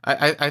think.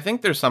 I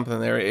think there's something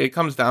there. It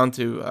comes down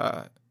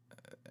to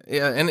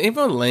and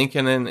even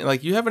Lincoln, and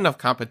like, you have enough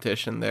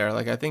competition there.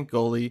 Like, I think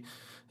goalie,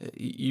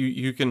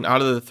 you can,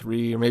 out of the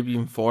 3 or maybe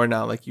even 4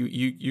 now, like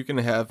you can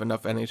have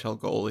enough NHL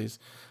goalies.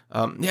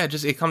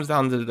 It comes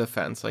down to the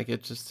defense. Like,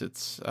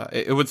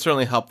 it would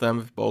certainly help them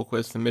if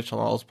Boquist and Mitchell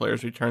and all those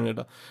players return it,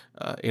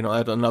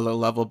 at another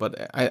level.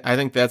 But I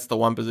think that's the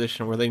one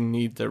position where they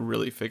need to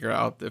really figure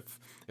out if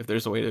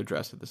there's a way to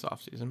address it this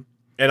offseason.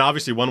 And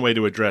obviously, one way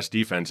to address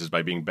defense is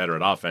by being better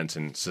at offense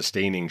and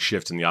sustaining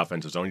shifts in the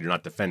offensive zone. You're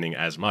not defending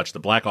as much.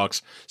 The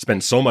Blackhawks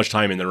spend so much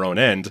time in their own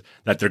end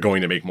that they're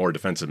going to make more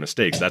defensive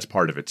mistakes. That's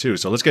part of it, too.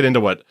 So let's get into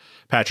what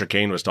Patrick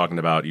Kane was talking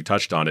about. You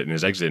touched on it in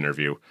his exit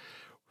interview.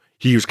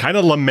 He was kind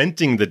of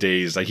lamenting the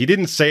days. Like, he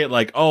didn't say it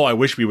like, "Oh, I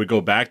wish we would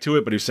go back to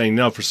it," but he was saying,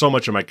 "No, for so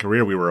much of my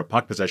career, we were a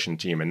puck possession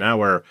team, and now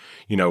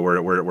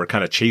we're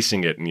kind of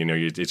chasing it, and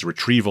it's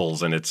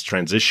retrievals and it's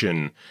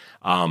transition."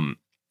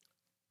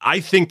 I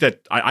think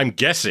that I'm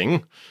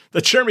guessing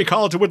that Jeremy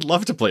Colliton would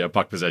love to play a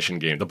puck possession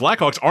game. The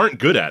Blackhawks aren't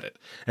good at it,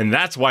 and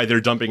that's why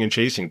they're dumping and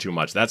chasing too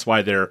much. That's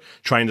why they're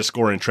trying to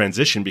score in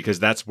transition, because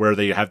that's where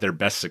they have their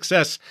best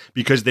success,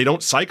 because they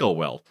don't cycle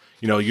well.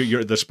 The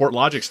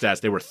Sportlogic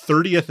stats, they were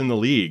 30th in the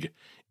league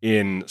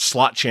in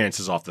slot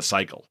chances off the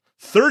cycle.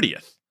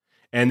 30th.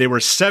 And they were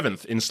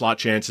 7th in slot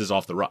chances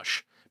off the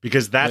rush,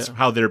 because that's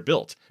how they're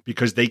built,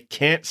 because they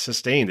can't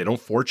sustain. They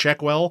don't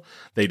forecheck well.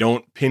 They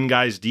don't pin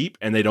guys deep,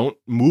 and they don't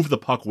move the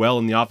puck well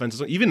in the offensive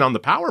zone. Even on the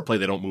power play,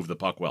 they don't move the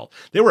puck well.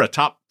 They were a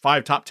top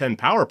 5, top 10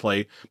 power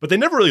play, but they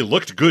never really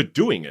looked good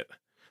doing it.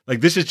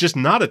 Like, this is just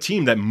not a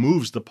team that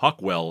moves the puck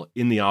well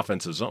in the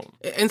offensive zone.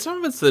 And some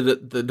of it's the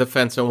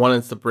defense, and one,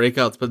 it's the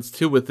breakouts, but it's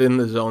too within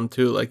the zone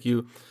too. Like,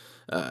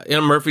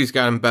 Murphy's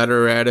gotten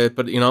better at it,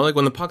 but like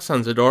when the puck's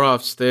on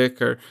Zadorov's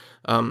stick, or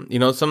some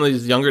of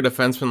these younger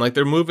defensemen, like,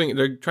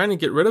 they're trying to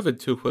get rid of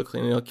it too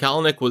quickly.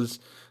 Kalinick was,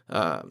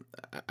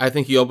 I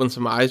think he opened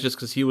some eyes just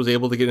because he was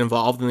able to get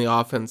involved in the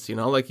offense.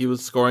 Like, he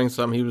was scoring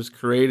some, he was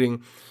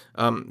creating.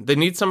 They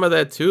need some of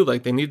that too.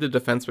 Like, they need the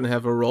defenseman to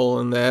have a role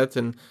in that,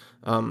 and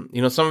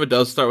some of it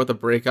does start with the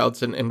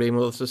breakouts and being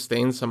able to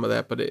sustain some of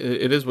that, but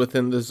it is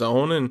within the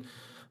zone. And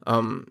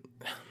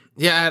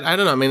I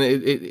don't know. I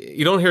mean,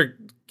 you don't hear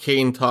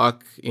Kane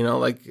talk,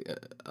 like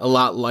a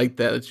lot like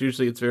that. It's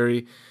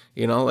very,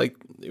 like,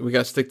 we got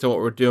to stick to what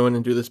we're doing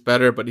and do this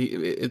better. But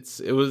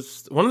it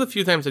was one of the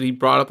few times that he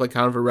brought up like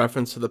kind of a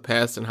reference to the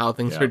past and how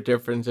things are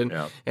different.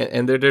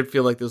 And there did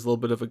feel like there's a little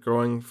bit of a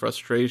growing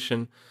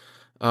frustration.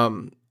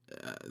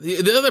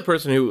 The other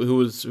person who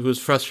was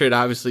frustrated,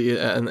 obviously,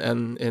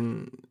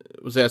 and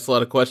was asked a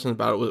lot of questions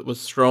about it was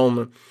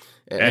Strome.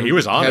 And he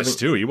was honest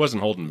too. He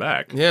wasn't holding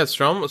back. Yeah,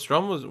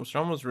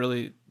 Strome was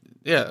really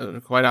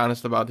quite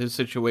honest about his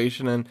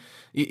situation, and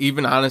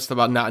even honest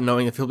about not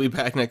knowing if he'll be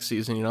back next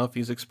season. If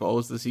he's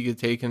exposed, does he get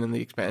taken in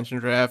the expansion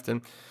draft?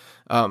 And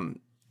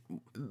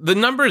the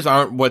numbers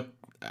aren't what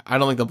I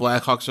don't think the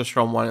Blackhawks or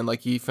Strome wanted.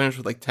 Like, he finished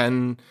with like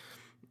 10,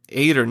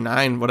 8 or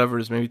 9, whatever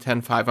it is, maybe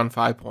 10,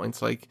 5-on-5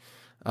 points. Like,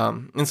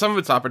 and some of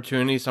it's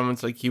opportunity, some of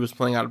it's like he was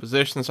playing out of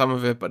position, some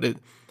of it, but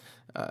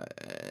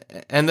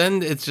and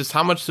then it's just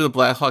how much do the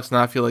Blackhawks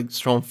not feel like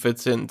Strome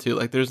fits into?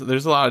 Like, there's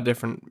a lot of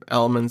different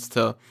elements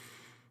to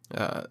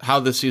how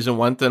this season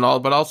went, and all,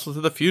 but also to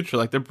the future.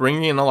 Like, they're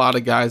bringing in a lot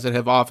of guys that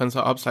have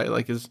offensive upside.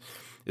 Like, is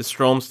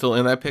Strome still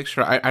in that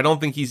picture? I don't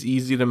think he's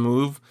easy to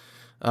move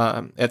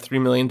at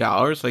 $3 million.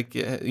 Like,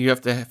 you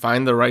have to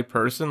find the right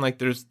person. Like,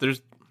 there's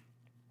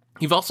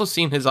you've also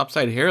seen his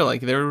upside here.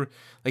 Like,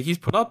 he's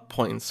put up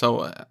points.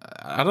 So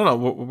I don't know.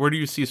 Where do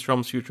you see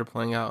Strome's future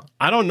playing out?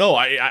 I don't know.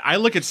 I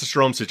look at the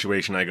Strome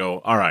situation. I go,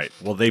 all right,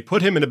 well, they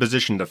put him in a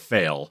position to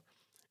fail,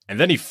 and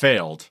then he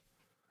failed,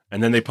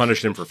 and then they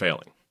punished him for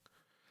failing.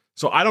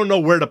 So I don't know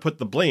where to put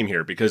the blame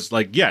here, because,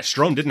 like, yeah,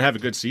 Strome didn't have a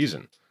good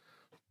season,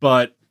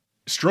 but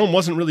Strome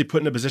wasn't really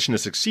put in a position to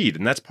succeed,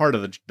 and that's part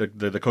of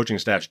the coaching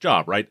staff's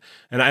job, right?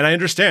 And I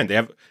understand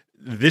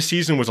this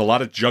season was a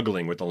lot of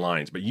juggling with the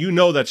lines, but you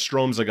know that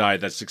Strome's a guy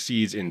that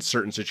succeeds in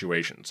certain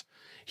situations.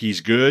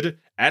 He's good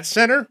at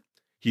center.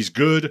 He's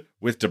good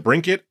with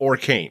DeBrincat or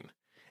Kane.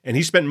 And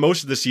he spent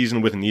most of the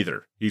season with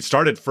neither. He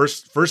started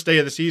first day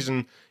of the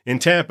season in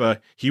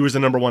Tampa. He was the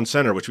number one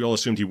center, which we all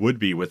assumed he would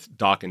be with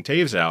Doc and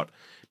Taves out.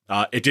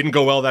 It didn't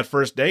go well that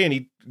first day, and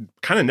he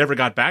kind of never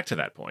got back to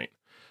that point.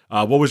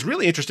 What was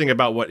really interesting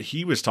about what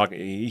he was talking,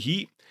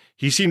 he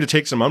seemed to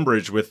take some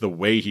umbrage with the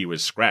way he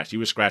was scratched. He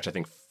was scratched, I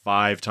think,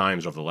 5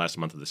 times over the last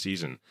month of the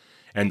season.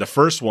 And the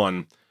first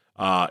one,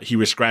 he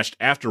was scratched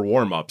after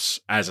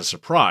warmups as a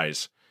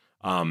surprise.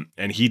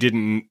 And he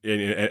didn't,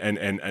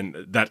 and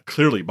that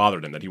clearly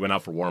bothered him that he went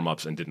out for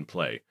warmups and didn't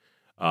play.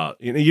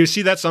 You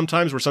see that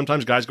sometimes where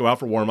sometimes guys go out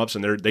for warmups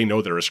and they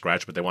know they're a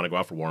scratch, but they want to go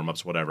out for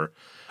warmups, whatever.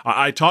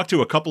 I talked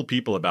to a couple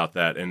people about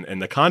that,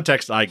 and the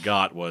context I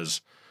got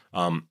was,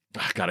 God,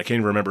 I can't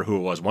even remember who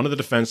it was. One of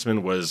the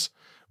defensemen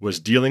was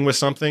dealing with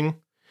something.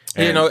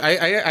 And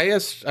I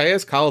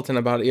asked Colliton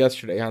about it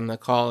yesterday on the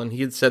call, and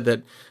he had said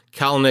that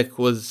Kalinick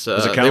was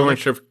they weren't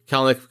sure if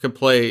Kalinick could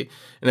play,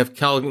 and if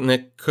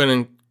Kalinick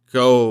couldn't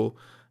go,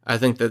 I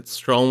think that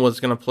Strome was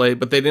going to play,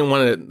 but they didn't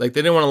want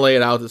to lay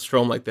it out to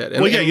Strome like that.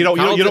 And, you don't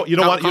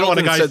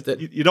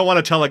want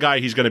to tell a guy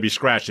he's going to be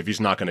scratched if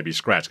he's not going to be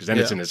scratched, because then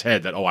it's in his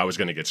head that I was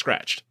going to get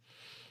scratched.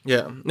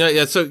 Yeah.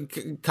 So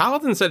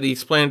Colliton said he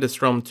explained to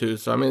Strome too.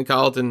 So I mean,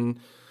 Colliton,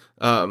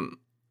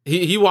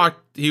 he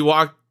walked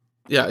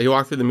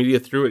through the media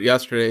through it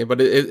yesterday,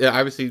 but it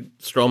obviously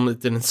Strome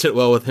didn't sit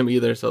well with him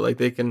either. So like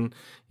they can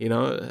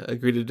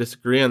agree to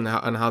disagree on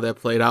how that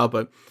played out,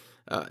 but.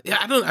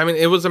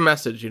 It was a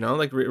message,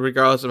 like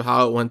regardless of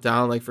how it went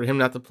down, like for him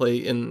not to play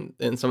in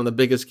some of the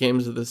biggest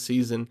games of the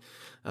season,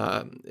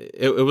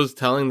 it was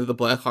telling that the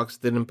Blackhawks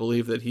didn't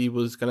believe that he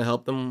was going to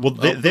help them. Well,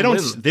 they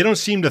don't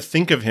seem to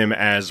think of him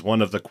as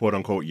one of the quote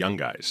unquote young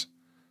guys.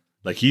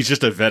 Like he's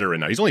just a veteran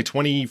now. He's only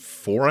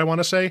 24, I want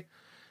to say,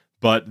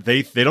 but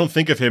they don't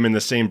think of him in the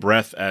same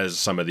breath as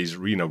some of these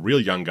real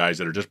young guys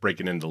that are just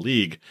breaking into the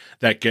league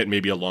that get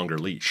maybe a longer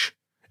leash.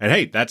 And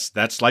hey,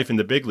 that's life in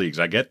the big leagues.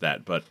 I get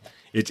that, but.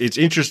 It's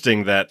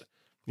interesting that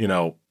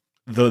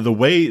the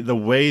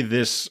way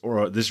this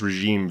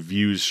regime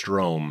views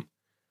Strome,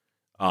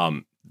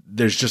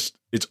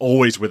 it's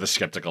always with a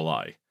skeptical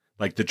eye.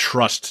 Like the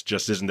trust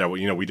just isn't there.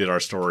 We did our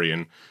story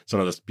and some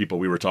of the people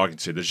we were talking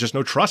to. There's just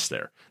no trust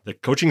there. The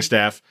coaching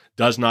staff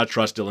does not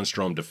trust Dylan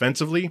Strome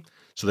defensively,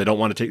 so they don't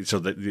want to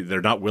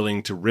they're not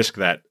willing to risk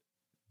that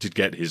to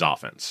get his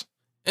offense.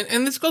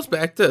 And this goes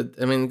back to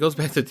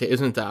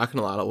Taves and Doc in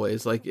a lot of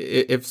ways. Like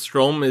if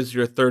Strome is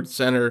your third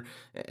center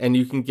and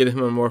you can get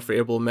him a more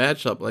favorable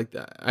matchup like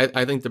that,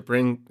 I think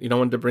when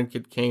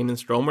DeBrincat, Kane, and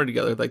Strome are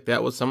together, like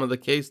that was some of the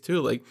case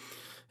too. Like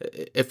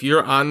if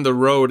you're on the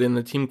road and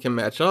the team can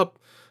match up,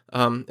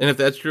 and if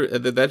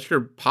that's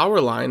your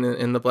power line,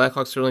 and the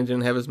Blackhawks certainly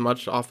didn't have as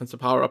much offensive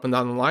power up and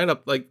down the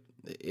lineup, like.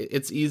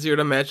 It's easier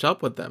to match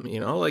up with them,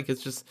 like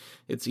it's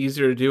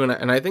easier to do.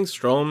 And I think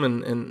Strome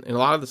and a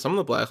lot of some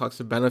of the Blackhawks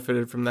have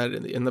benefited from that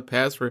in the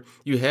past, where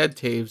you had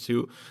Taves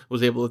who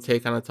was able to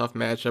take on a tough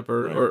matchup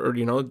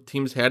or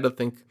teams had to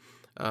think,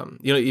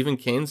 even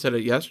Kane said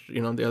it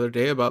yesterday, the other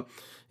day about,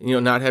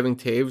 not having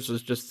Taves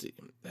was just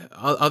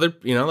other,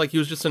 like he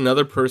was just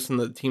another person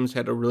that teams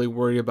had to really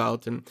worry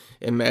about and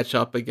match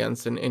up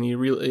against. And you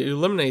really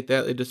eliminate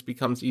that, it just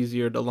becomes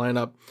easier to line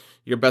up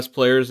your best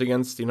players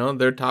against,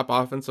 their top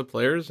offensive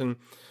players. And,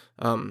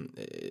 and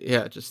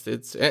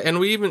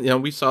we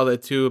even, we saw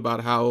that too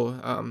about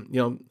how,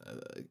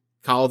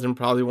 Colliton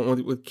probably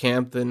went with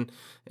Campton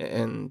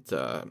and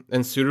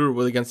Suter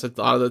against a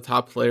lot of the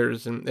top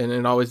players, and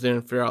it always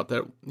didn't pan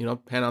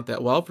out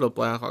that well for the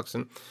Blackhawks.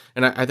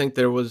 And I think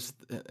there was,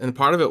 and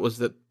part of it was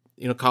that,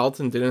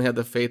 Colliton didn't have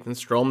the faith in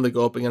Strome to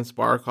go up against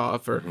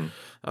Barkov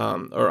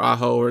or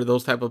Aho or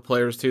those type of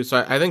players too.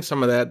 So I think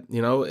some of that,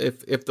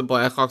 if the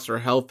Blackhawks are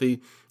healthy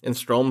and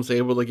Strome's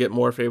able to get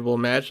more favorable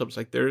matchups,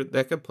 like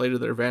that could play to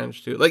their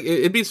advantage too. Like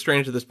it'd be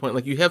strange at this point.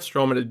 Like you have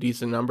Strome at a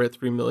decent number at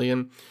 $3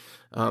 million.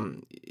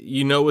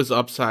 His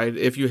upside.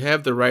 If you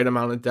have the right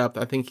amount of depth,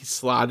 I think he's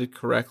slotted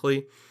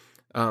correctly.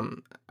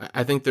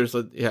 I think there's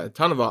a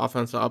ton of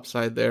offensive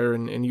upside there,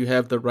 and you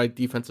have the right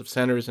defensive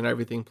centers and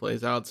everything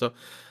plays out. So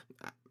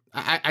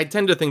I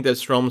tend to think that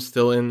Strome's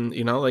still in,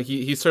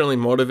 he's certainly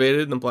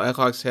motivated, and the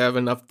Blackhawks have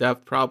enough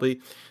depth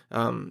probably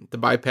to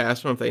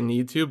bypass him if they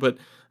need to. But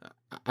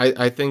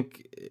I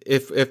think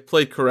if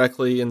played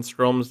correctly and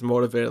Strome's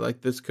motivated,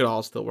 like this could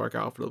all still work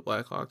out for the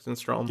Blackhawks and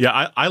Strome.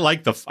 Yeah, I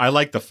like the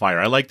fire.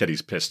 I like that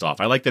he's pissed off.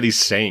 I like that he's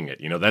saying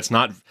it.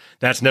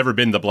 That's never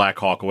been the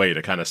Blackhawk way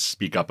to kind of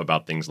speak up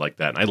about things like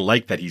that. And I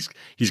like that he's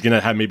going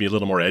to have maybe a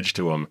little more edge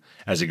to him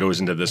as he goes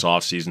into this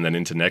offseason and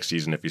into next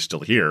season if he's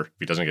still here, if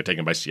he doesn't get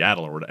taken by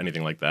Seattle or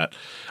anything like that.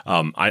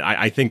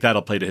 I think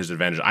that'll play to his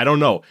advantage. I don't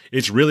know.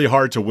 It's really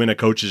hard to win a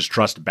coach's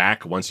trust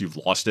back once you've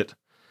lost it.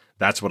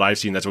 That's what I've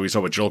seen. That's what we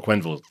saw with Joel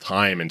Quenneville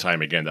time and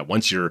time again, that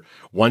once you're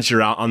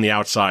out on the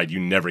outside, you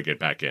never get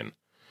back in.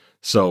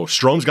 So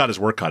Strome's got his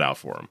work cut out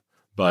for him,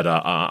 but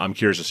I'm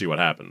curious to see what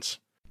happens.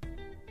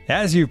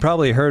 As you've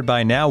probably heard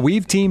by now,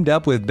 we've teamed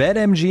up with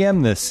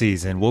BetMGM this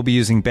season. We'll be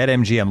using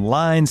BetMGM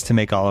lines to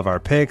make all of our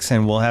picks,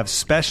 and we'll have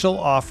special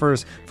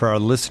offers for our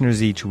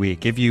listeners each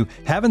week. If you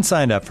haven't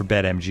signed up for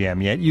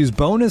BetMGM yet, use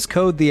bonus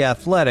code The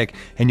Athletic,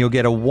 and you'll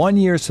get a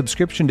 1-year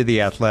subscription to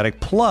The Athletic,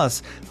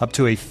 plus up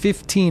to a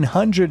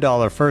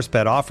 $1,500 first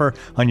bet offer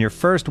on your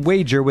first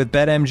wager with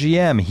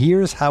BetMGM.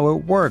 Here's how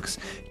it works.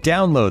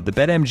 Download the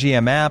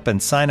BetMGM app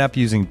and sign up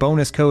using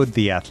bonus code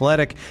The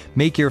Athletic.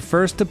 Make your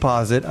first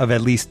deposit of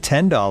at least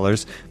 $10.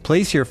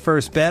 Place your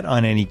first bet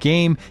on any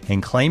game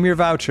and claim your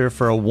voucher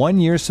for a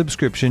 1-year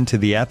subscription to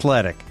The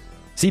Athletic.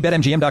 See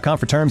BetMGM.com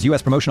for terms.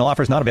 U.S. promotional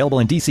offers not available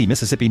in D.C.,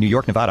 Mississippi, New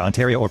York, Nevada,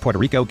 Ontario, or Puerto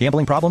Rico.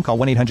 Gambling problem? Call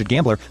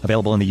 1-800-GAMBLER.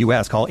 Available in the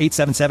U.S. Call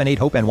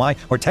 877-8-HOPE-NY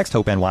or text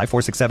HOPE-NY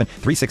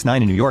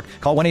 467-369 in New York.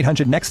 Call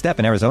 1-800-NEXT-STEP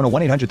in Arizona.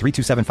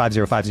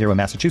 1-800-327-5050 in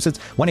Massachusetts.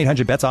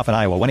 1-800-BETS-OFF in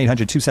Iowa.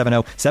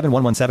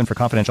 1-800-270-7117 for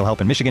confidential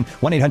help in Michigan.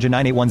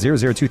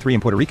 1-800-981-0023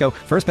 in Puerto Rico.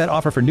 First bet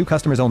offer for new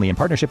customers only in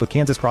partnership with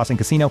Kansas Crossing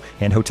Casino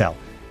and Hotel.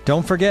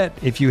 Don't forget,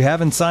 if you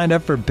haven't signed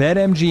up for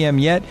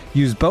BetMGM yet,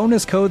 use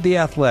bonus code The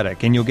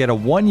Athletic, and you'll get a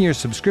 1-year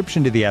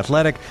subscription to The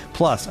Athletic,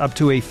 plus up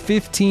to a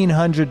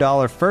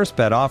 $1,500 first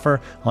bet offer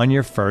on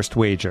your first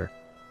wager.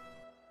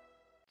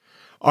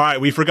 All right,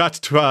 we forgot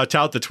to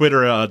tout the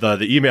Twitter,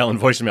 the email and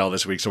voicemail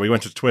this week, so we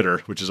went to Twitter,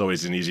 which is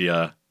always an easy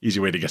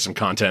way to get some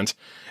content.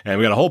 And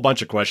we got a whole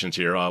bunch of questions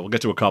here. We'll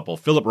get to a couple.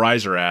 Philip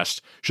Reiser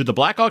asked, should the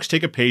Blackhawks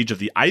take a page of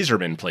the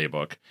Yzerman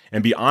playbook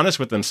and be honest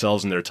with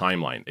themselves and their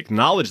timeline?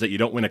 Acknowledge that you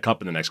don't win a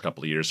cup in the next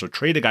couple of years, so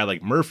trade a guy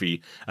like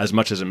Murphy, as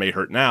much as it may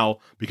hurt now,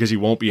 because he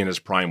won't be in his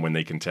prime when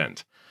they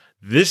contend.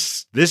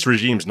 This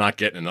regime's not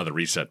getting another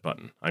reset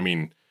button. I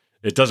mean,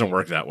 it doesn't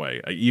work that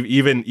way.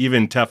 Even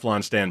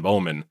Teflon Stan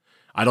Bowman,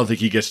 I don't think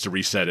he gets to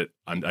reset it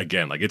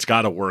again. Like, it's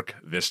got to work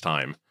this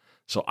time.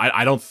 So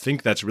I don't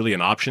think that's really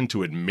an option,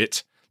 to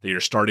admit that you're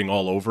starting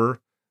all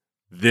over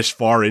this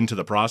far into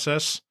the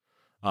process.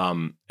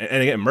 And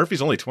again,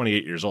 Murphy's only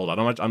 28 years old.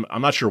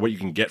 I'm not sure what you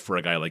can get for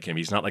a guy like him.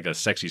 He's not like a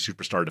sexy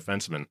superstar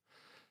defenseman.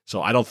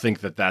 So I don't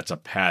think that that's a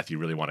path you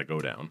really want to go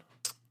down.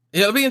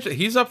 Yeah, it'll be interesting.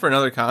 He's up for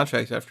another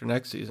contract after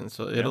next season,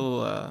 so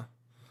it'll.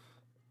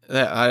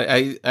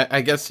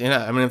 I guess,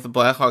 yeah. I mean, if the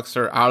Blackhawks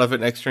are out of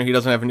it next year and he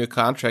doesn't have a new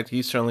contract,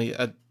 he's certainly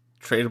a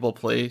tradable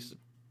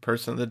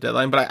person at the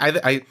deadline. But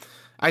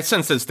I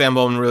sense that Stan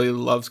Bowman really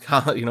loves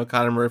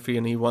Connor Murphy,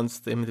 and he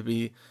wants him to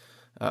be.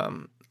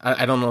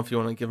 I don't know if you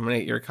want to give him an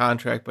 8-year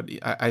contract, but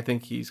I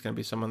think he's going to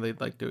be someone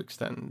they'd like to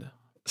extend.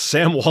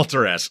 Sam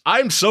Walter asks,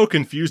 I'm so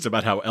confused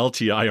about how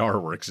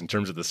LTIR works in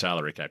terms of the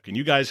salary cap. Can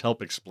you guys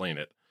help explain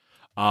it?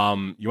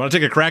 You want to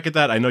take a crack at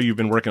that? I know you've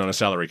been working on a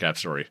salary cap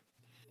story.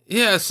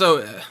 Yeah,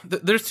 so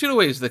there's two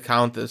ways to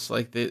count this.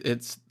 Like,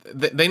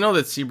 they know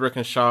that Seabrook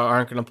and Shaw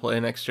aren't going to play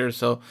next year,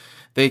 so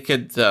they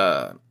could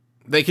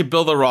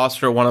build a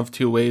roster one of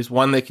two ways.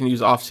 One, they can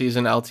use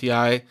off-season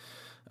LTI,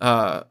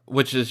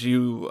 which is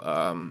you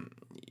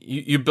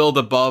build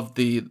above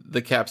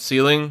the cap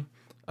ceiling.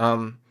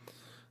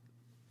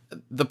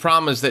 The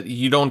problem is that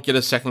you don't get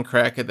a second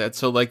crack at that.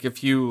 So, like,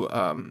 if you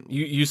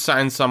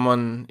sign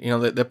someone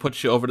that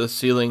puts you over the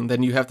ceiling,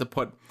 then you have to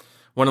put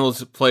one of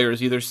those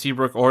players, either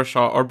Seabrook or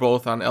Shaw or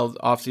both, on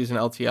off-season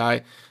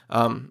LTI,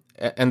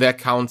 and that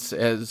counts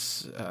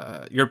as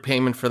your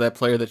payment for that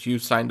player that you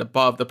signed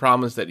above. The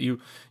problem is that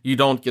you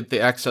don't get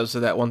the excess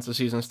of that once the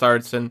season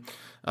starts, and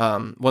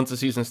once the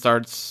season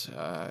starts,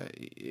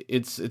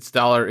 it's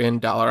dollar in,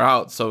 dollar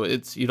out, so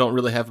you don't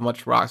really have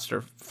much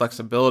roster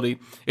flexibility.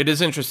 It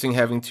is interesting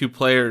having two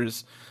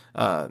players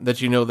that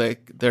that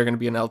they're going to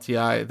be an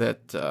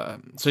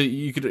LTI. So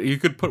you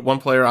could put one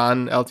player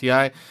on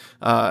LTI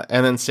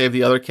and then save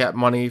the other cap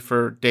money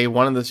for day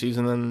one of the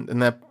season,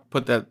 and that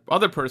put that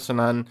other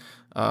person on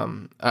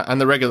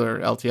the regular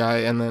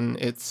LTI, and then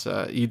it's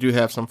you do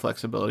have some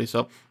flexibility.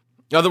 So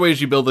the other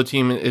ways you build a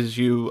team is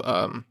you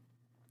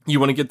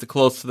want to get to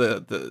close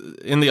to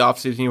in the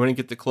offseason, you want to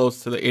get to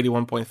close to the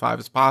 81.5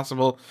 as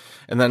possible.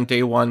 And then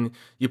day one,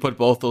 you put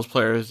both those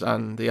players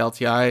on the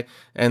LTI,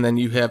 and then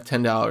you have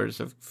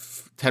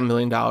 $10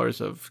 million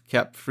of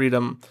cap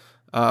freedom,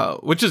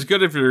 which is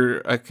good if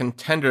you're a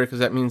contender, because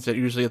that means that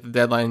usually at the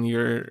deadline,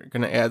 you're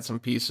going to add some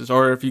pieces.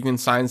 Or if you can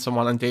sign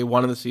someone on day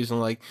one of the season,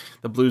 like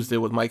the Blues did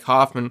with Mike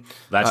Hoffman.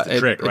 That's the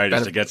trick, right?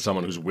 Is to get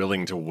someone who's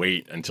willing to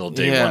wait until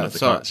day one of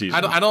the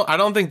season. I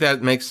don't think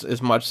that makes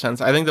as much sense.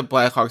 I think the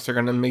Blackhawks are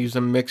going to use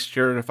a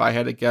mixture, if I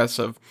had a guess,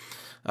 of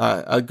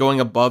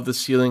going above the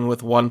ceiling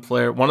with one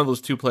of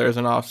those two players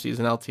in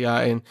off-season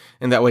LTI,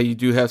 and that way you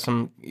do have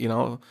some,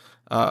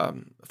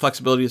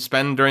 flexibility to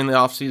spend during the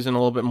offseason a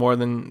little bit more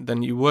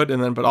than you would,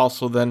 but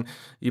also then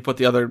you put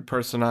the other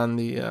person on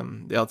the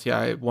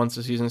LTI once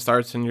the season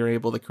starts, and you're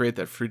able to create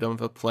that freedom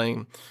of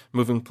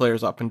moving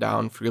players up and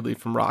down freely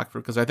from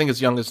Rockford, because I think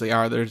as young as they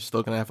are, they're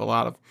still going to have a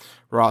lot of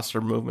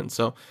roster movement.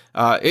 So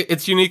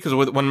it's unique, because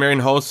when Marian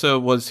Hossa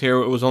was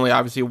here, it was only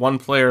obviously one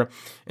player,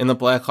 and the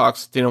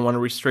Blackhawks didn't want to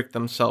restrict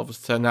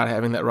themselves to not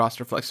having that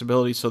roster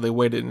flexibility, so they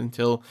waited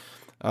until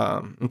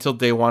until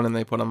day one, and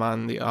they put him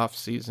on the off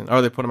season,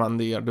 or they put him on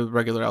the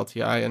regular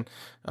LTI,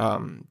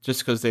 and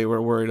just because they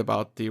were worried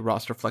about the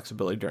roster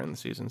flexibility during the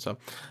season. So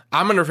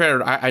I'm gonna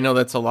try. I know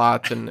that's a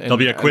lot, and there'll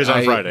be a quiz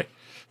on Friday.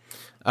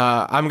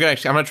 I'm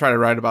gonna try to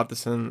write about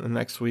this in the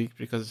next week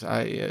because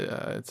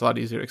it's a lot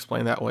easier to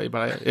explain that way.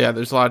 But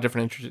there's a lot of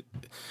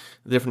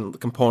different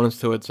components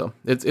to it, so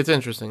it's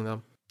interesting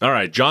though. All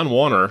right, John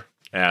Warner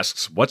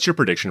asks, what's your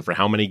prediction for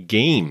how many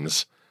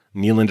games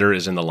Nylander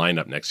is in the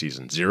lineup next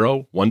season?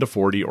 0, 1 to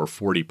 40, or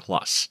 40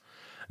 plus?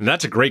 And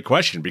that's a great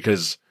question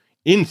because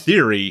in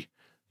theory,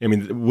 I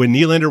mean, when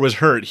Nylander was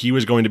hurt, he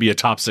was going to be a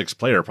top 6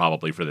 player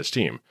probably for this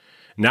team.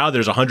 Now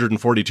there's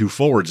 142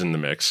 forwards in the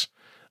mix.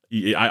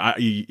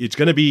 It's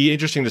going to be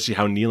interesting to see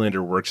how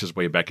Nylander works his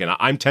way back in.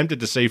 I'm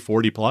tempted to say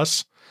 40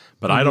 plus,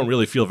 but I don't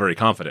really feel very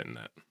confident in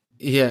that.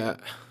 Yeah,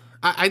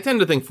 I tend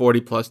to think 40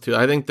 plus too.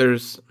 I think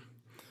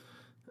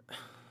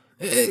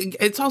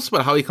it's also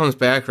about how he comes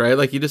back, right?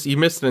 Like you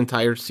missed an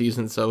entire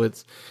season, so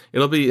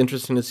it'll be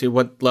interesting to see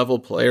what level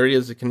player he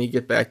is. Can he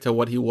get back to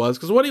what he was?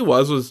 Because what he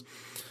was,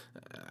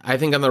 I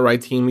think on the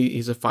right team,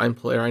 he's a fine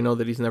player. I know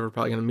that he's never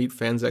probably going to meet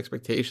fans'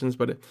 expectations,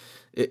 but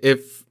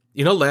if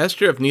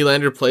last year, if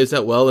Nylander plays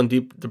that well and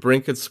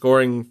DeBrincat's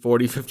scoring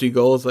 40, 50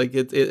 goals, like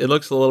it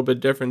looks a little bit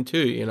different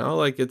too,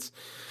 like it's,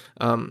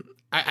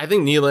 I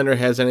think Nylander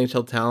has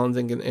NHL talent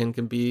and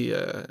can be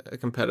a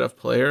competitive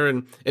player,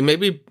 and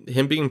maybe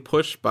him being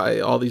pushed by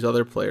all these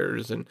other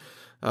players, and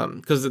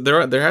because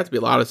there have to be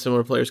a lot of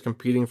similar players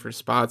competing for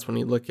spots when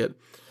you look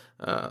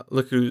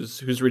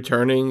who's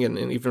returning, and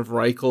even if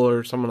Reichel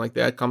or someone like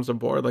that comes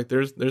aboard, like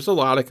there's a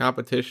lot of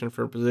competition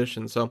for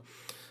position. So,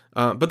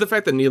 but the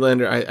fact that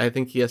Nylander, I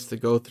think he has to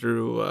go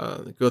through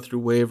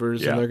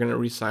waivers, and they're going to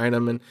re-sign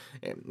him.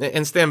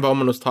 And Stan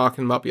Bowman was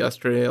talking about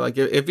yesterday, like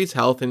if he's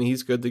healthy and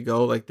he's good to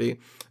go, like the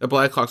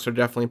Blackhawks are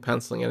definitely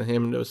penciling in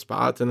him into a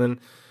spot. And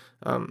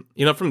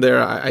then, from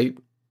there, I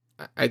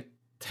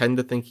tend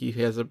to think he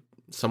has a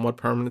somewhat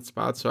permanent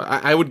spot. So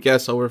I would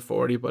guess over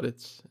 40, but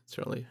it's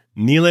really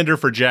Nylander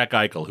for Jack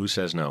Eichel. Who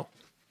says no?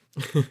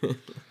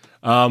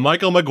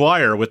 Michael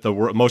McGuire with the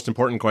most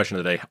important question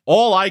of the day.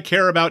 All I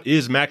care about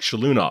is Max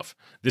Shalunov.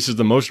 This is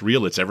the most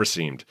real it's ever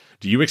seemed.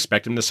 Do you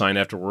expect him to sign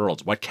after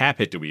Worlds? What cap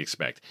hit do we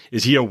expect?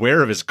 Is he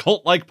aware of his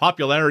cult-like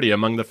popularity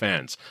among the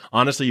fans?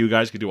 Honestly, you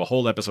guys could do a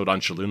whole episode on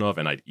Shalunov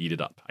and I'd eat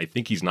it up. I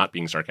think he's not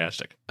being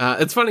sarcastic.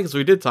 It's funny because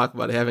we did talk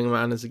about having him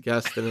on as a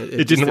guest, and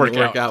it didn't work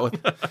out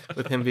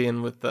with him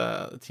being with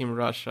Team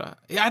Russia.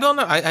 Yeah, I don't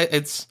know.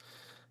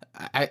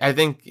 I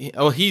think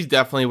he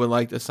definitely would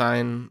like to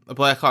sign the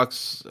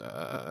Blackhawks.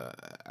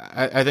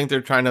 I think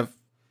they're trying to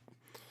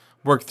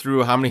work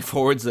through how many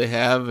forwards they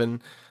have,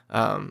 and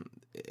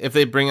if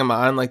they bring him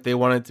on, like they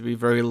want it to be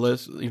very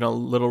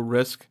little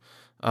risk.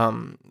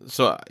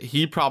 So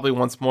he probably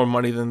wants more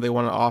money than they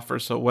want to offer.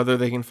 So whether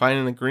they can find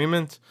an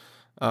agreement,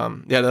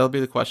 that'll be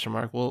the question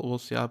mark. We'll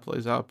see how it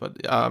plays out. But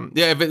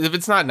if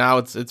it's not now,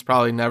 it's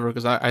probably never,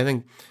 because I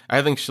think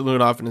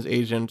Shalunov and his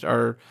agent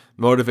are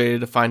motivated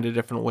to find a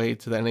different way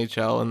to the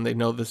NHL, and they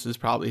know this is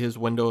probably his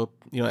window.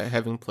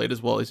 Having played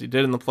as well as he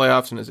did in the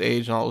playoffs and his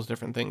age and all those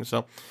different things.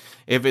 So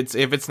if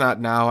it's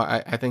not now,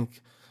 I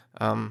think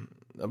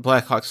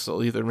Blackhawks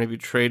will either maybe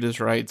trade his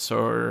rights,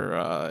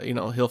 or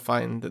he'll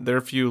find that there are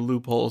a few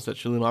loopholes that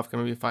Shalunov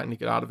can maybe find to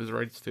get out of his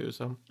rights too.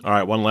 So, all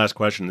right, one last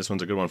question. This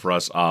one's a good one for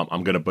us.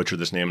 I'm going to butcher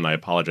this name, and I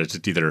apologize.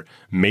 It's either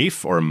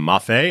Mafe or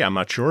Mafe. I'm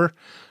not sure.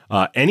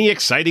 Any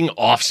exciting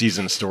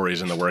off-season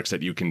stories in the works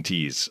that you can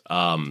tease?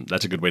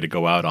 That's a good way to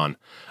go out on.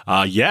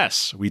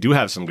 Yes, we do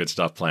have some good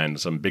stuff planned,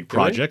 some big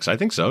projects. Really? I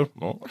think so.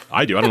 Well,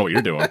 I do. I don't know what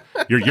you're doing.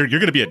 You're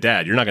going to be a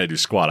dad. You're not going to do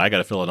squat. I got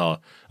to fill it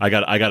all. I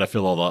got to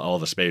fill all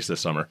the space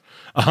this summer.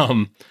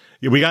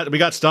 We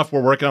got stuff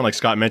we're working on. Like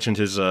Scott mentioned,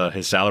 his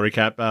salary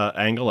cap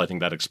angle. I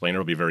think that explainer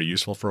will be very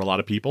useful for a lot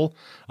of people.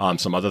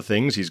 Some other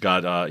things he's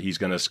going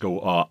to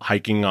go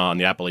hiking on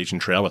the Appalachian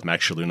Trail with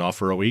Max Shalunov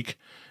for a week.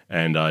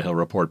 And he'll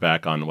report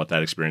back on what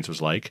that experience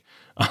was like.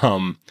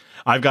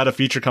 I've got a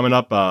feature coming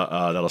up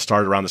that'll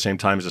start around the same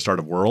time as the start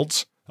of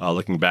Worlds.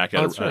 Looking back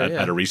at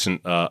a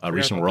recent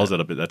Worlds,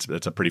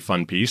 that's a pretty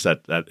fun piece.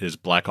 That is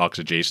Blackhawks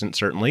adjacent,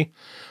 certainly.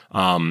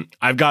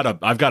 I've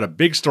got a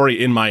big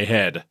story in my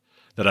head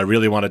that I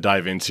really want to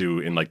dive into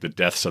in like the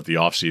depths of the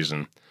off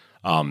season.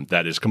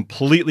 That is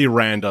completely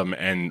random,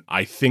 and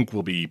I think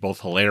will be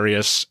both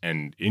hilarious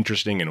and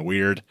interesting and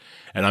weird.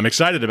 And I'm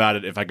excited about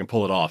it if I can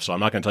pull it off. So I'm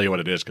not going to tell you what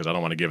it is because I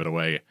don't want to give it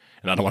away,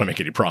 and I don't want to make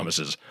any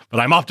promises.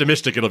 But I'm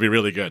optimistic it'll be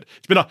really good.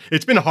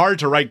 It's been hard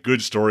to write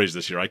good stories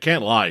this year. I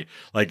can't lie.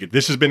 Like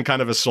this has been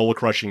kind of a soul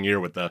crushing year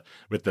with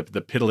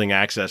the piddling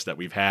access that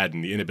we've had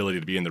and the inability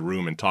to be in the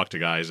room and talk to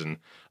guys. And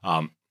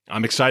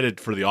I'm excited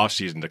for the off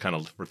season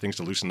for things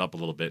to loosen up a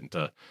little bit and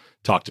to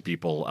talk to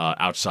people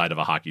outside of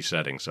a hockey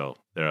setting. So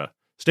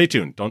stay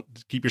tuned. Don't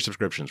keep your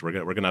subscriptions. We're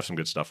gonna have some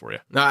good stuff for you.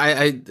 No,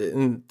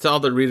 and to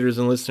all the readers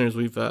and listeners,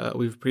 we've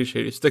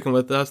appreciated you sticking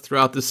with us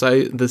throughout this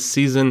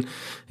season.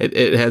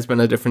 It has been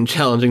a different,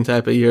 challenging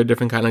type of year,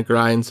 different kind of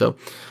grind. So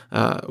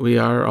we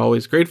are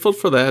always grateful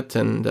for that.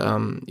 And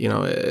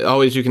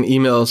always you can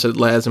email us at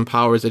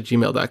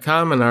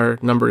lazandpowers@gmail.com, and our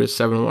number is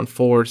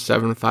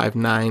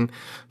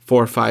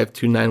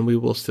 714-759-4529. We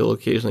will still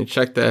occasionally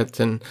check that,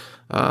 and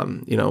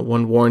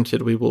when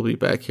warranted, we will be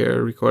back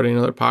here recording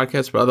another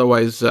podcast. But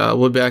otherwise,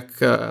 we'll be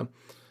back.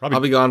 I'll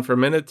be gone for a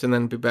minute, and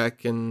then be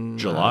back in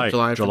July.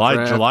 July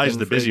is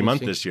the busy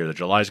month this year.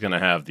 July is going to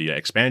have the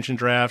expansion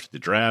draft, the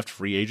draft,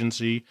 free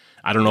agency.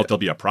 I don't know if there'll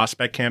be a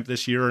prospect camp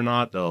this year or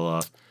not.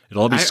 It'll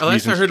all be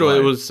squeezed. Last I heard, July.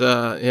 It was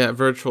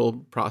virtual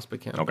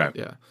prospect camp. Okay,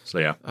 yeah. So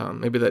yeah,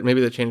 maybe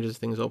that changes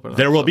things open.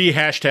 There will be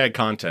hashtag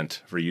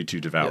content for you two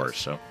devours.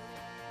 Yes. So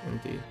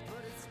indeed.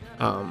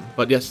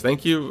 But yes,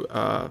 thank you.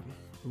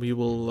 We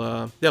will,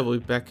 we'll be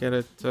back at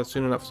it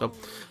soon enough. So,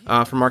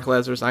 for Mark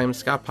Lazarus, I am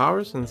Scott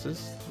Powers, and this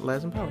is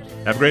Laz and Powers.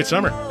 Have a great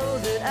summer.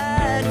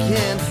 I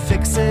can't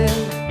fix it.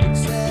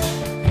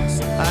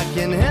 I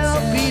can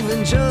help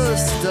even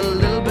just a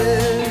little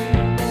bit.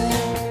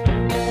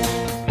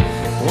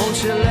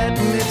 Won't you let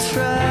me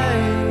try?